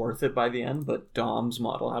he'll be worth it by the end, but Dom's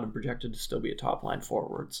model had him projected to still be a top-line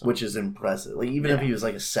forward. So. Which is impressive. Even if he was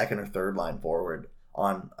a second or third line forward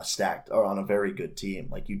on a stacked or on a very good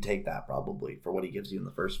team, you'd take that probably for what he gives you in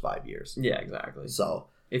the first 5 years. Yeah, exactly. So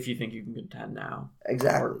if you think you can contend now.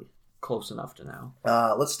 Exactly. Or close enough to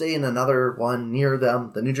now. Let's stay in another one near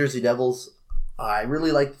them, the New Jersey Devils. I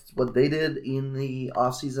really liked what they did in the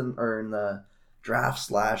offseason or in the draft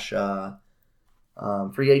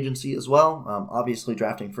 / free agency as well. Obviously,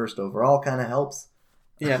 drafting first overall kind of helps.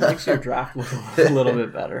 Yeah, it makes your draft look a little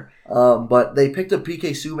bit better. But they picked up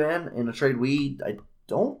PK Subban in a trade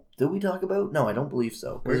did we talk about? No, I don't believe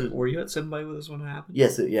so. Were you at Simba with this when it happened?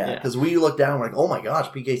 Yes, yeah. Because we looked down and we're like, oh my gosh,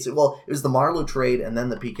 PK Subban. Well, it was the Marleau trade and then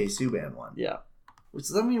the PK Subban one. Yeah. Which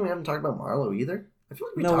does that mean we haven't talked about Marleau either? I feel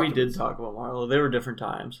like we did talk about Marleau. They were different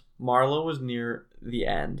times. Marleau was near the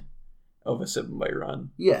end of a 7-by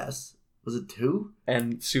run. Yes. Was it 2?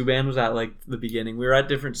 And Subban was at the beginning. We were at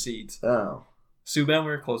different seats. Oh. Subban,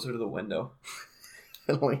 we were closer to the window.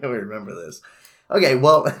 I don't think I remember this. Okay,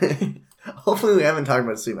 well, hopefully we haven't talked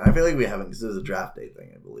about Subban. I feel like we haven't because it was a draft day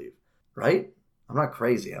thing, I believe. Right? I'm not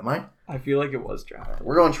crazy, am I? I feel like it was draft day.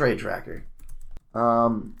 We're going trade tracker.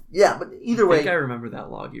 Yeah, but either way. I think I remember that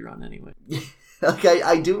loggy run anyway. Okay,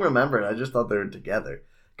 I do remember it. I just thought they were together.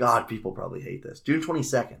 God, people probably hate this. June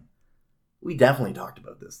 22nd. We definitely talked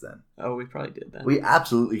about this then. Oh, we probably did then. We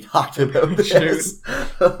absolutely talked about this.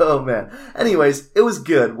 Oh, man. Anyways, it was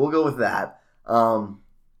good. We'll go with that.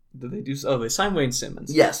 Did they do so? Oh, they signed Wayne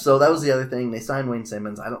Simmons. Yes, so that was the other thing. They signed Wayne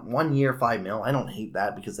Simmons. 1 year, $5 million. I don't hate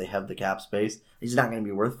that because they have the cap space. He's not going to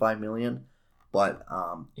be worth $5 million. But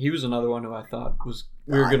he was another one who I thought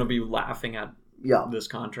we were going to be laughing at this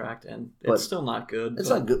contract, and it's still not good. It's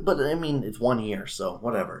not good, but it's 1 year, so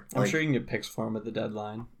whatever. I'm sure you can get picks for him at the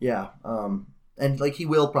deadline. Yeah, and he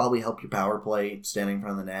will probably help your power play standing in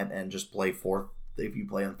front of the net and just play fourth if you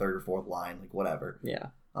play on third or fourth line, whatever. Yeah.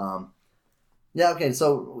 Yeah. Okay.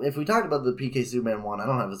 So if we talked about the PK Subban one, I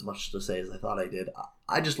don't have as much to say as I thought I did.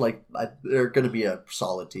 I just they're going to be a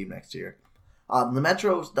solid team next year. The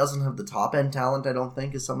Metro doesn't have the top end talent, I don't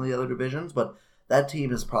think, as some of the other divisions, but that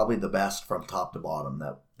team is probably the best from top to bottom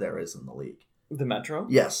that there is in the league. The Metro?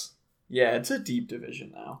 Yes. Yeah, it's a deep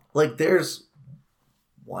division now. There's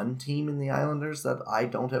one team in the Islanders that I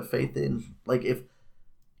don't have faith in. If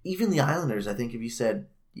even the Islanders, I think if you said,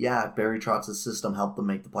 yeah, Barry Trotz's system helped them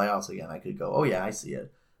make the playoffs again, I could go, oh yeah, I see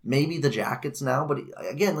it. Maybe the Jackets now, but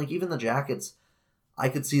again, even the Jackets, I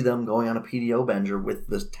could see them going on a PDO bender with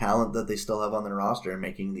the talent that they still have on their roster and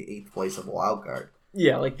making the 8th place of a wild card.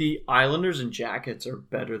 Yeah, the Islanders and Jackets are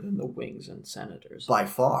better than the Wings and Senators. By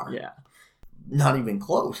far. Yeah. Not even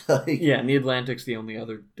close. Yeah, and the Atlantic's the only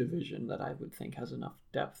other division that I would think has enough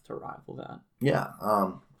depth to rival that. Yeah.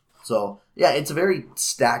 So, yeah, it's a very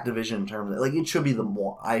stacked division in terms of, it should be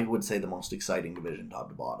I would say the most exciting division top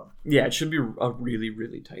to bottom. Yeah, it should be a really,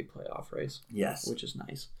 really tight playoff race. Yes. Which is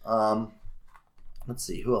nice. Let's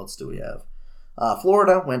see, who else do we have?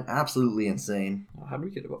 Florida went absolutely insane. How do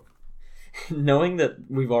we get about... Knowing that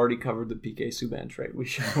we've already covered the PK Subban trade, we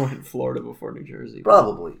should have went Florida before New Jersey.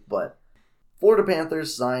 Probably, but Florida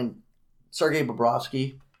Panthers signed Sergei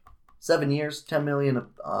Bobrovsky, 7 years, $10 million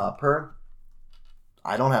per.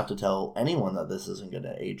 I don't have to tell anyone that this isn't going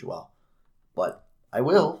to age well, but I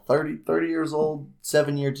will. 30 years old,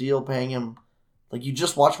 7-year deal, paying him. Like, you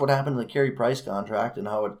just watched what happened to the Carey Price contract and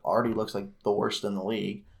how it already looks like the worst in the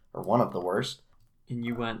league, or one of the worst. And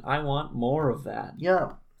you went, I want more of that.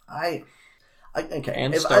 Yeah, okay.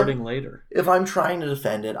 And starting later. If I'm trying to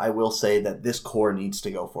defend it, I will say that this core needs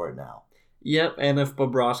to go for it now. Yep, and if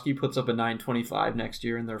Bobrovsky puts up a .925 next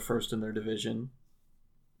year and they're first in their division,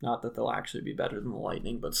 not that they'll actually be better than the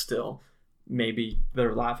Lightning, but still, maybe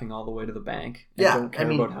they're laughing all the way to the bank and don't care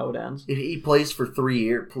about how it ends. If he plays for 3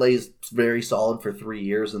 years, plays very solid for 3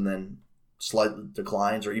 years and then slightly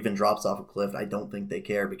declines or even drops off a cliff, I don't think they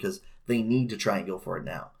care because they need to try and go for it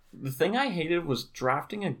now. The thing I hated was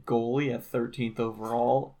drafting a goalie at 13th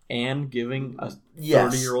overall and giving a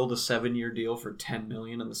 30-year-old a 7-year deal for $10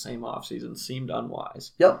 million in the same offseason seemed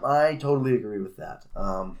unwise. Yep, I totally agree with that.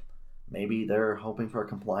 Maybe they're hoping for a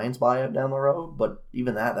compliance buyout down the road, but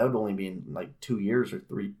even that would only be in like 2 years or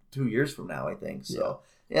 2 years from now, I think. So,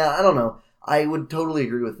 yeah, I don't know. I would totally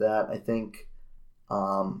agree with that. I think,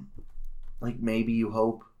 like, maybe you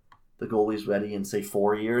hope the goalie's ready in, say,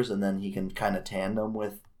 4 years, and then he can kind of tandem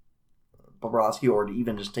with Bobrovsky, or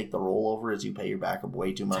even just take the rollover as you pay your backup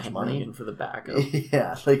way too much money. $10 million for the backup.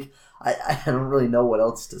 Yeah, like, I don't really know what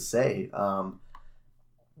else to say.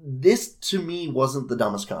 This, to me, wasn't the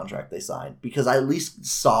dumbest contract they signed because I at least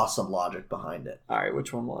saw some logic behind it. All right,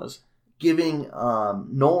 which one was? Giving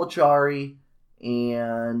Noel Acciari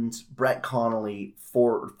and Brett Connolly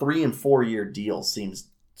 3 and 4 year deals seems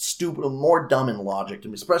stupid, more dumb in logic to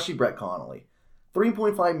me, especially Brett Connolly.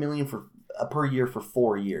 $3.5 million per year for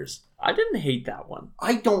 4 years. I didn't hate that one.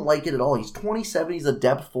 I don't like it at all. He's 27. He's a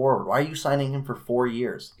depth forward. Why are you signing him for 4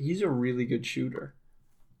 years? He's a really good shooter.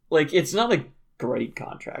 Like, it's not a great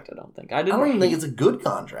contract, I don't think. I don't even think it's a good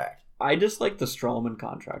contract. I just like the Stroman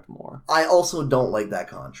contract more. I also don't like that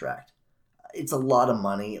contract. It's a lot of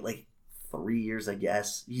money. Like, 3 years, I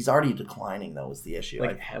guess. He's already declining, though, is the issue.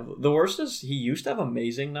 Like, the worst is he used to have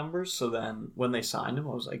amazing numbers, so then when they signed him,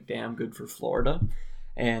 I was like, damn, good for Florida.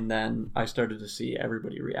 And then I started to see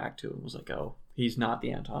everybody react to him. It was like, oh, he's not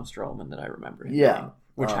the Anton Stroman that I remember him being,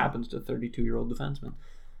 which happens to 32-year-old defensemen.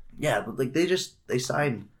 Yeah, but like they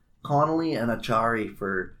signed Connolly and Acciari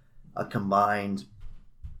for a combined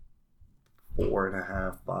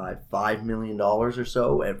 $5 million or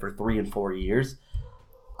so, and for 3 and 4 years.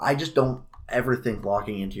 I just don't ever think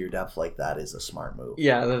locking into your depth like that is a smart move.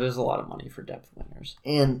 Yeah, that is a lot of money for depth winners.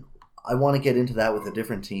 And I want to get into that with a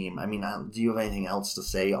different team. I mean, do you have anything else to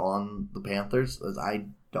say on the Panthers? I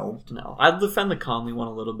don't. No. I'd defend the Conley one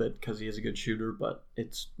a little bit because he is a good shooter, but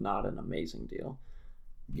it's not an amazing deal.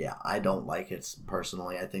 Yeah, I don't like it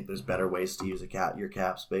personally. I think there's better ways to use your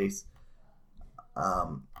cap space.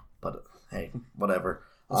 But hey, whatever.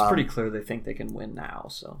 It's pretty clear they think they can win now,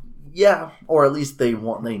 so. Yeah, or at least they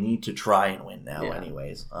need to try and win now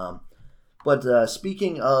anyways. But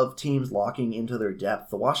speaking of teams locking into their depth,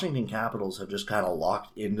 the Washington Capitals have just kind of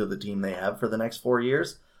locked into the team they have for the next 4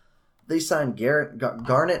 years. They signed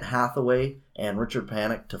Garnet Hathaway and Richard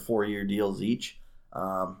Panik to 4-year deals each.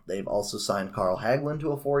 They've also signed Carl Hagelin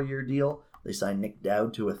to a 4-year deal. They signed Nick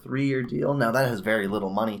Dowd to a 3-year deal. Now, that has very little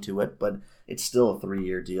money to it, but it's still a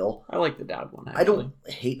 3-year deal. I like the Dowd one, actually. I don't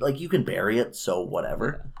hate... Like, you can bury it, so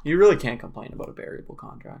whatever. Yeah. You really can't complain about a variable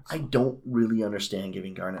contract. So. I don't really understand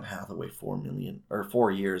giving Garnet Hathaway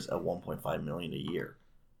 $4 years at $1.5 million a year.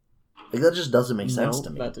 Like, that just doesn't make sense to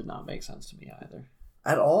me. That did not make sense to me either.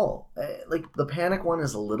 At all. Like, the Panik one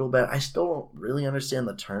is a little bit... I still don't really understand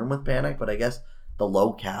the term with Panik, but I guess the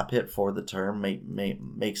low cap hit for the term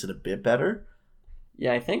makes it a bit better.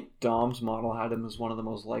 Yeah, I think Dom's model had him as one of the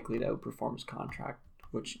most likely to outperform his contract,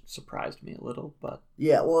 which surprised me a little, but...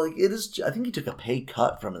 Yeah, well, it is... I think he took a pay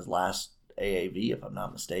cut from his last AAV, if I'm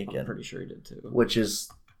not mistaken. I'm pretty sure he did, too. Which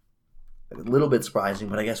is a little bit surprising,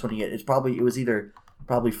 but I guess when you get... It was either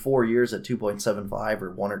probably 4 years at 2.75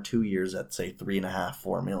 or 1 or 2 years at, say,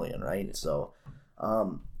 $3.5-4 million, right? Yeah. So,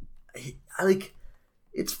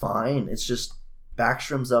 it's fine. It's just...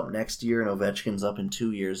 Backstrom's up next year and Ovechkin's up in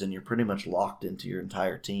 2 years, and you're pretty much locked into your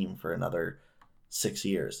entire team for another 6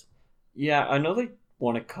 years. Yeah, I know they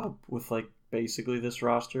won a cup with basically this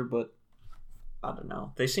roster, but I don't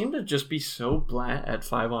know. They seem to just be so bland at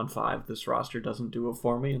 5-on-5. This roster doesn't do it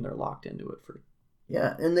for me, and they're locked into it for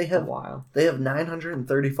and they have a while. They have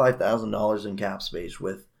 $935,000 in cap space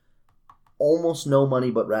with almost no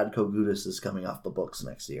money, but Radko Gudas is coming off the books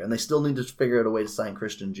next year, and they still need to figure out a way to sign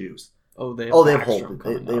Christian Djoos. Oh, they have Oh, they have Backstrom Holtby.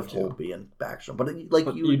 coming They have up, too. Holtby and Backstrom, but like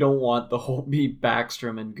But you don't want the Holtby,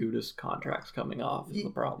 Backstrom, and Gudas contracts coming off. Is the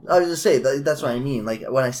problem? I was just say that's what I mean. Like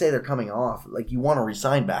when I say they're coming off, like you want to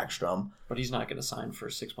resign Backstrom, But he's not going to sign for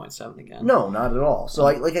 6.7 again. no, not at all. So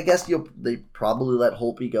I guess they probably let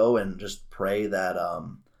Holtby go and just pray that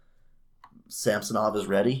Samsonov is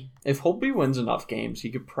ready. If Holtby wins enough games,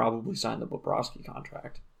 he could probably sign the Bobrovsky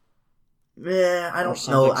contract. Yeah, I don't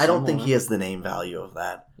something know. I don't think similar. he has the name value of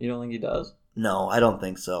that. You don't think he does? No, I don't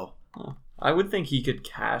think so. Huh. I would think he could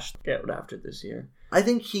cash out after this year. I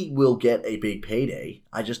think he will get a big payday.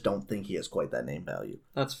 I just don't think he has quite that name value.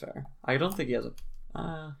 That's fair. I don't think he has a...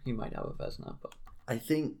 he might have a Vezina, but... I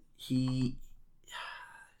think he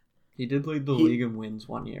did lead the league in wins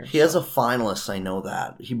one year. He has a finalist. I know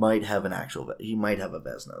that he might have he might have a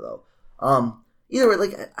Vezina though. Either way,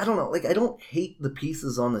 like I don't know. Like I don't hate the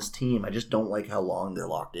pieces on this team. I just don't like how long they're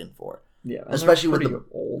locked in for. Yeah, and especially they're with pretty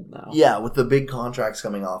old now. Yeah, with the big contracts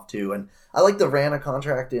coming off too. And I like the Vrana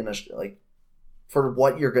contract for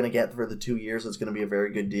what you're going to get for the 2 years. It's going to be a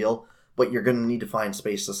very good deal. But you're going to need to find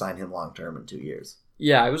space to sign him long term in 2 years.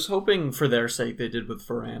 Yeah, I was hoping for their sake they did with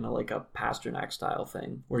Verana like a Pasternak style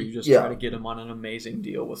thing where you just Yeah. try to get him on an amazing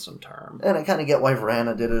deal with some term. And I kind of get why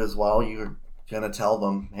Vrana did it as well. You're going to tell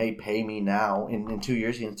them, hey, pay me now. In 2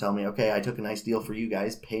 years, you're going to tell me, okay, I took a nice deal for you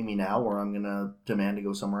guys. Pay me now or I'm going to demand to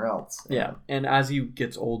go somewhere else. Yeah, and as he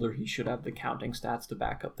gets older, he should have the counting stats to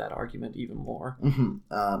back up that argument even more.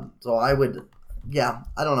 Mm-hmm. So I would,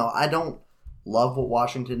 I don't know. I don't love what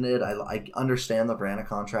Washington did. I understand the Vrana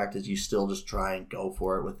contract is you still just try and go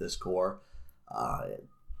for it with this core.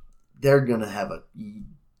 They're going to have a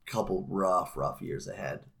couple rough years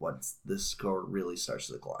ahead once this core really starts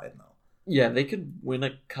to decline, though. Yeah, they could win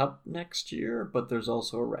a cup next year, but there's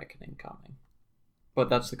also a reckoning coming.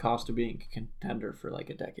 But that's the cost of being a contender for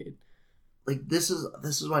like a decade. Like this is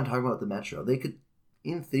what I'm talking about the Metro. They could,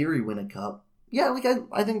 in theory, win a cup. Yeah, like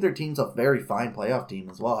I think their team's a very fine playoff team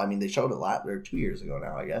as well. I mean, they showed it 2 years ago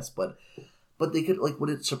now, I guess. But they could would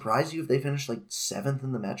it surprise you if they finished like 7th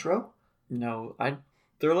in the Metro? No,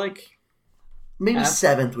 they're like Maybe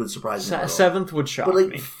 7th would surprise me. 7th would shock But like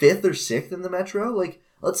me. 5th or 6th in the Metro, like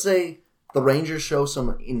let's say the Rangers show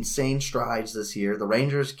some insane strides this year. The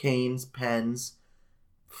Rangers, Canes, Pens,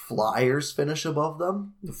 Flyers finish above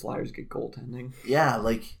them. The Flyers get goaltending. Yeah,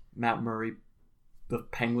 like Matt Murray. The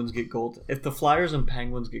Penguins get gold. If the Flyers and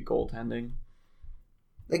Penguins get goaltending,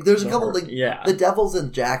 there's a couple yeah. The Devils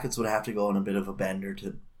and Jackets would have to go on a bit of a bender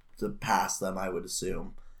to pass them, I would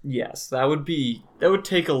assume. Yes, that would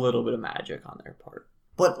take a little bit of magic on their part.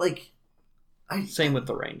 But same with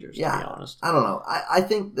the Rangers, to be honest. I don't know. I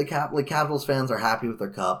think the Capitals fans are happy with their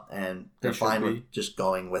cup and they're They should fine be. with just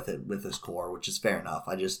going with it with this core, which is fair enough.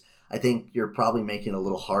 I think you're probably making it a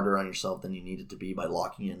little harder on yourself than you need it to be by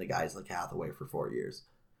locking into guys like Hathaway for 4 years.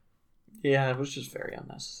 Yeah, it was just very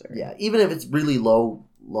unnecessary. Yeah, even if it's really low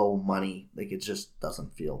money, like it just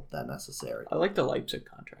doesn't feel that necessary. I like the Leipzig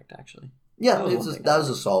contract, actually. Yeah, That was one thing that I was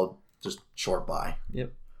a solid, just short buy.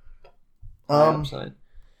 Yep.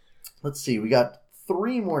 Let's see. We got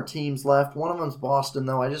 3 more teams left. One of them's Boston,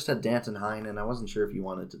 though. I just had Danton Heinen. I wasn't sure if you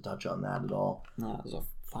wanted to touch on that at all. No, it was a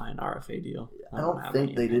fine RFA deal. I don't have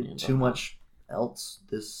think any they did opinions too on that. much else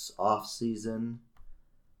this offseason.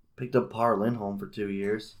 Picked up Par Lindholm for 2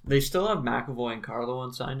 years. They still have McAvoy and Carlo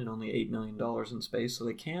unsigned and only $8 million in space, so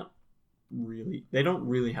they don't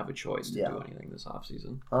really have a choice to do anything this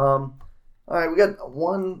offseason. All right, we got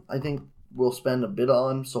one I think we'll spend a bit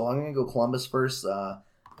on, so I'm going to go Columbus first.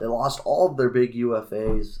 They lost all of their big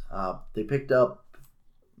UFAs. They picked up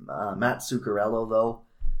Matt Zuccarello, though.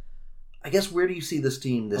 I guess where do you see this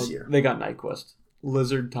team this year? They got Nyquist.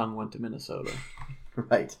 Lizard Tongue went to Minnesota.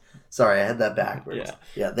 Right. Sorry, I had that backwards.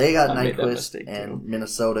 Yeah, they got I made that Nyquist, mistake, and too.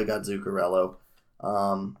 Minnesota got Zuccarello.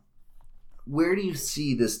 Where do you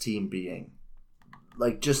see this team being?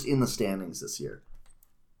 Like, just in the standings this year?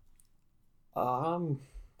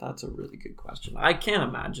 That's a really good question. I can't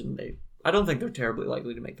imagine I don't think they're terribly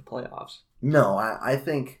likely to make the playoffs. No, I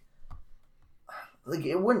think... Like,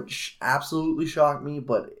 it wouldn't absolutely shock me,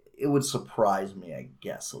 but it would surprise me, I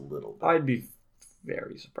guess, a little bit. I'd be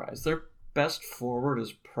very surprised. Their best forward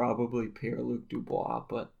is probably Pierre-Luc Dubois,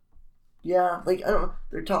 but... Yeah, like, I don't know.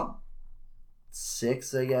 Their top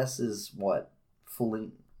 6, I guess, is what?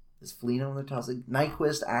 Is Foligno in their top 6?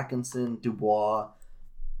 Nyquist, Atkinson, Dubois,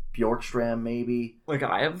 Bjorkstrand, maybe. Like,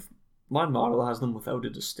 my model has them without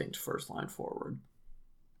a distinct first-line forward.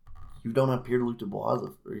 You don't have Pierre-Luc Dubois,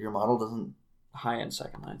 or your model doesn't... High-end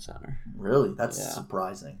second-line center. Really? That's Yeah.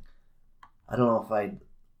 surprising. I don't know if I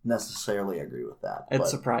necessarily agree with that. It but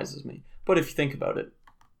surprises me. But if you think about it,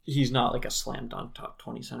 he's not like a slam dunk top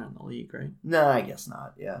 20 center in the league, right? No, I guess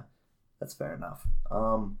not. Yeah, that's fair enough.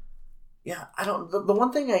 Yeah, I don't. The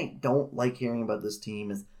one thing I don't like hearing about this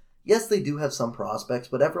team is, yes, they do have some prospects,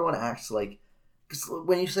 but everyone acts like, because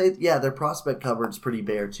when you say, yeah, their prospect cupboard's pretty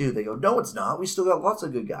bare too, they go, no, it's not. We still got lots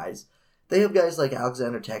of good guys. They have guys like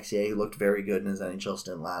Alexander Texier, who looked very good in his NHL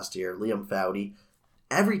stint last year. Liam Foudy.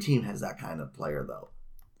 Every team has that kind of player, though.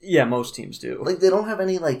 Yeah, most teams do. Like, they don't have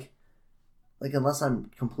any, like unless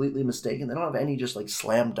I'm completely mistaken, they don't have any just, like,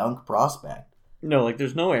 slam dunk prospect. No, like,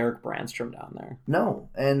 there's no Eric Brandstrom down there. No,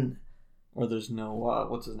 and... Or there's no,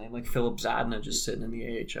 what's his name? Like, Philip Zadina just sitting in the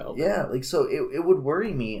AHL. Yeah, like, so it would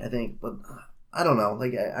worry me, I think, but I don't know.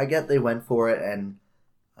 Like, I get they went for it, and,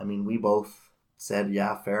 I mean, we both said,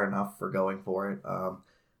 yeah, fair enough for going for it.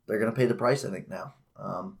 They're going to pay the price, I think, now.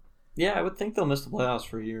 Yeah, I would think they'll miss the playoffs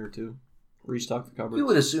for a year or two. Restock the cupboards. You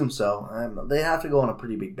would assume so. They have to go on a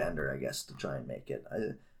pretty big bender, I guess, to try and make it.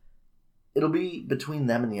 It'll be between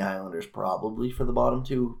them and the Islanders, probably, for the bottom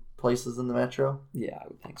two places in the Metro. Yeah, I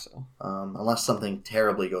would think so. Unless something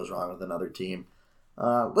terribly goes wrong with another team.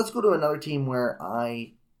 Let's go to another team where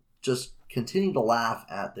I just continue to laugh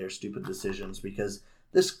at their stupid decisions, because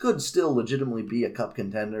this could still legitimately be a cup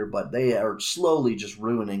contender, but they are slowly just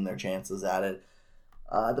ruining their chances at it.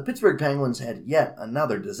 The Pittsburgh Penguins had yet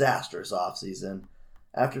another disastrous offseason.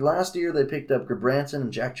 After last year, they picked up Gudbranson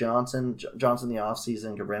and Jack Johnson. Johnson the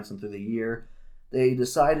offseason, Gudbranson through the year. They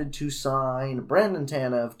decided to sign Brandon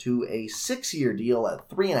Tanev to a 6-year deal at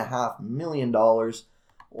 $3.5 million.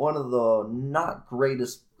 One of the not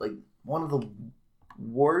greatest, like, one of the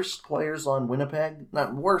worst players on Winnipeg.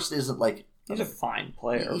 Not worst isn't like... He's a fine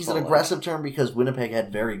player. He's an aggressive term because Winnipeg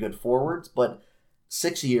had very good forwards, but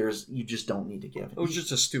 6 years, you just don't need to give him. It was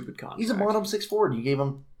just a stupid contract. He's a bottom six forward. You gave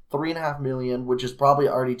him $3.5 million, which is probably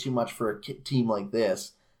already too much for a team like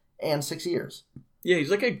this, and 6 years. Yeah,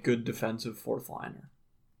 he's like a good defensive fourth liner.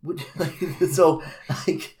 So,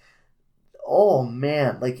 like, oh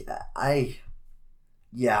man, like,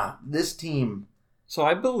 this team. So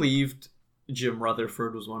I believed Jim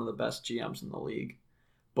Rutherford was one of the best GMs in the league,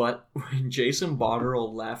 but when Jason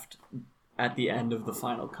Botterill left at the end of the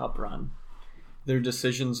final cup run, their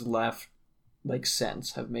decisions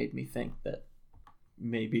since have made me think that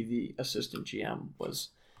maybe the assistant GM was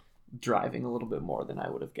driving a little bit more than I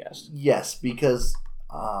would have guessed. Yes, because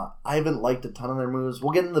I haven't liked a ton of their moves.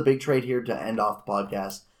 We'll get into the big trade here to end off the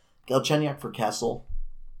podcast. Galchenyuk for Kessel.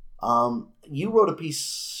 You wrote a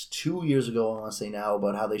piece 2 years ago, I want to say now,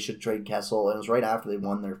 about how they should trade Kessel, and it was right after they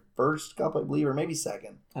won their first cup, I believe, or maybe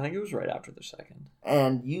second. I think it was right after their second.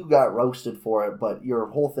 And you got roasted for it, but your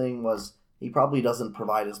whole thing was he probably doesn't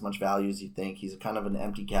provide as much value as you think. He's kind of an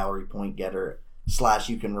empty calorie point getter, /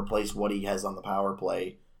 you can replace what he has on the power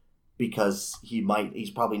play, because he's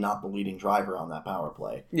probably not the leading driver on that power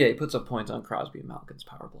play. Yeah, he puts up points on Crosby and Malkin's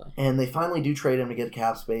power play. And they finally do trade him to get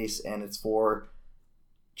cap space, and it's for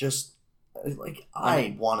just, like,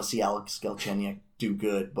 I want to see Alex Galchenyuk do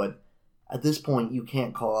good, but at this point, you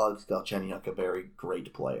can't call Alex Galchenyuk a very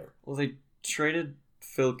great player. Well, they traded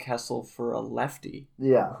Phil Kessel for a lefty.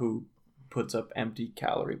 Yeah. Who puts up empty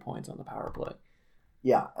calorie points on the power play.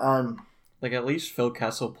 Yeah. Like, at least Phil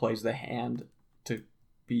Kessel plays the hand to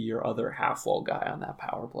be your other half-wall guy on that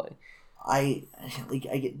power play. I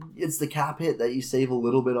get it's the cap hit that you save a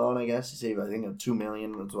little bit on, I guess. You save, I think, $2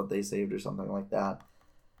 million was what they saved or something like that.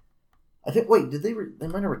 I think, wait, did they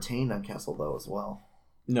might have retained on Kessel, though, as well.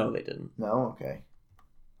 No, they didn't. No? Okay.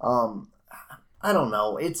 I don't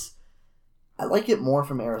know. I like it more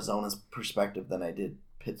from Arizona's perspective than I did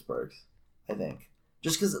Pittsburgh's, I think.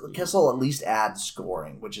 Just because Kessel at least adds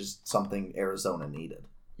scoring, which is something Arizona needed.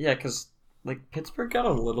 Yeah, because, like, Pittsburgh got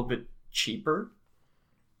a little bit cheaper,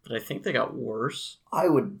 but I think they got worse. I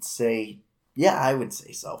would say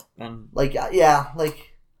so. And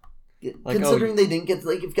considering they didn't get,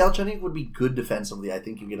 if Galchenyuk would be good defensively, I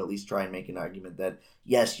think you could at least try and make an argument that,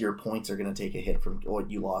 yes, your points are going to take a hit from what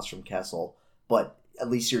you lost from Kessel, but at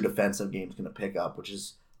least your defensive game's going to pick up, which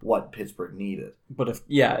is what Pittsburgh needed. But if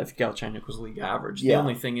Galchenyuk was league average, the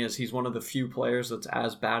only thing is he's one of the few players that's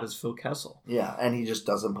as bad as Phil Kessel. Yeah, and he just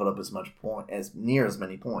doesn't put up as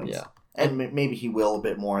many points. Yeah. And maybe he will a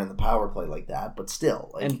bit more in the power play like that, but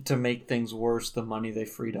still. And to make things worse, the money they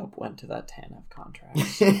freed up went to that Tanev contract.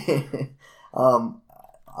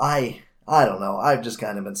 I don't know. I've just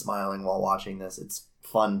kind of been smiling while watching this. It's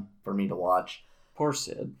fun for me to watch. Poor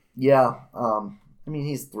Sid. Yeah. I mean,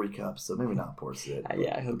 he's 3 cups, so maybe not poor Sid.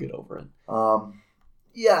 Yeah, he'll get over it.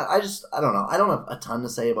 Yeah, I don't know. I don't have a ton to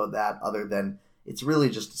say about that other than it's really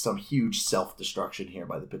just some huge self-destruction here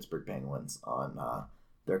by the Pittsburgh Penguins on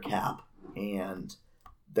their cap. And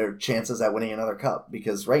their chances at winning another cup,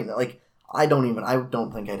 because right now, like, I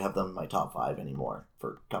don't think I'd have them in my top 5 anymore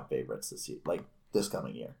for cup favorites this year, like this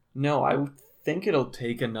coming year. No, I think it'll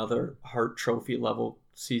take another Hart Trophy level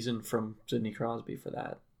season from Sidney Crosby for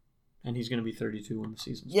that. And he's going to be 32 when the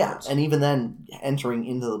season starts. Yeah, and even then, entering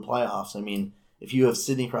into the playoffs, I mean, if you have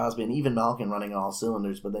Sidney Crosby and even Malkin running on all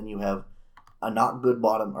cylinders, but then you have a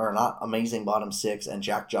not amazing bottom 6 and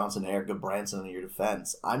Jack Johnson and Eric Goodbranson in your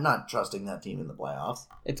defense, I'm not trusting that team in the playoffs.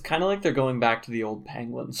 It's kind of like they're going back to the old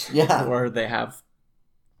Penguins. Yeah. Where they have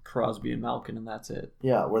Crosby and Malkin and that's it.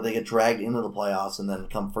 Yeah, where they get dragged into the playoffs and then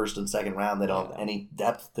come first and second round, they don't have any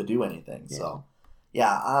depth to do anything. Yeah. So,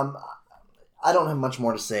 yeah, I don't have much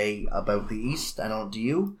more to say about the East. Do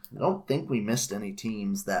you? I don't think we missed any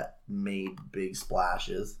teams that made big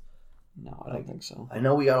splashes. No, I don't think so. I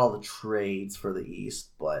know we got all the trades for the East,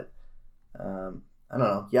 but I don't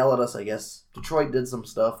know. Yell at us, I guess. Detroit did some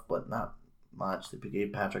stuff, but not much. They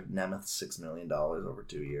gave Patrick Nemeth $6 million over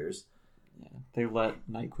 2 years. Yeah, they let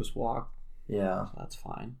Nyquist walk. Yeah. So that's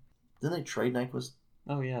fine. Didn't they trade Nyquist?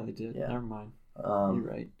 Oh, yeah, they did. Yeah. Never mind. You're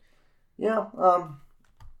right. Yeah.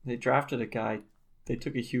 They drafted a guy. They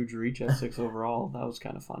took a huge reach at 6 overall. That was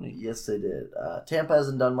kind of funny. Yes, they did. Tampa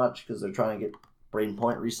hasn't done much because they're trying to get Braden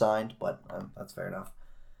Point re-signed, but that's fair enough.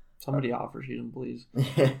 Somebody offered him, please.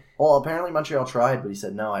 Well, apparently Montreal tried, but he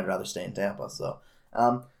said, no, I'd rather stay in Tampa. So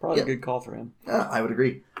probably a good call for him. I would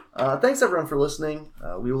agree. Thanks, everyone, for listening.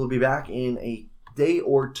 We will be back in a day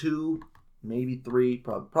or two, maybe 3,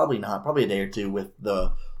 probably not, probably a day or 2 with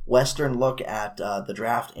the Western look at the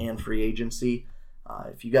draft and free agency.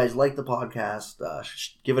 If you guys like the podcast,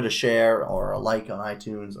 give it a share or a like on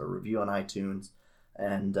iTunes or review on iTunes.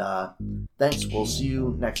 And thanks. We'll see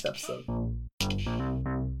you next episode.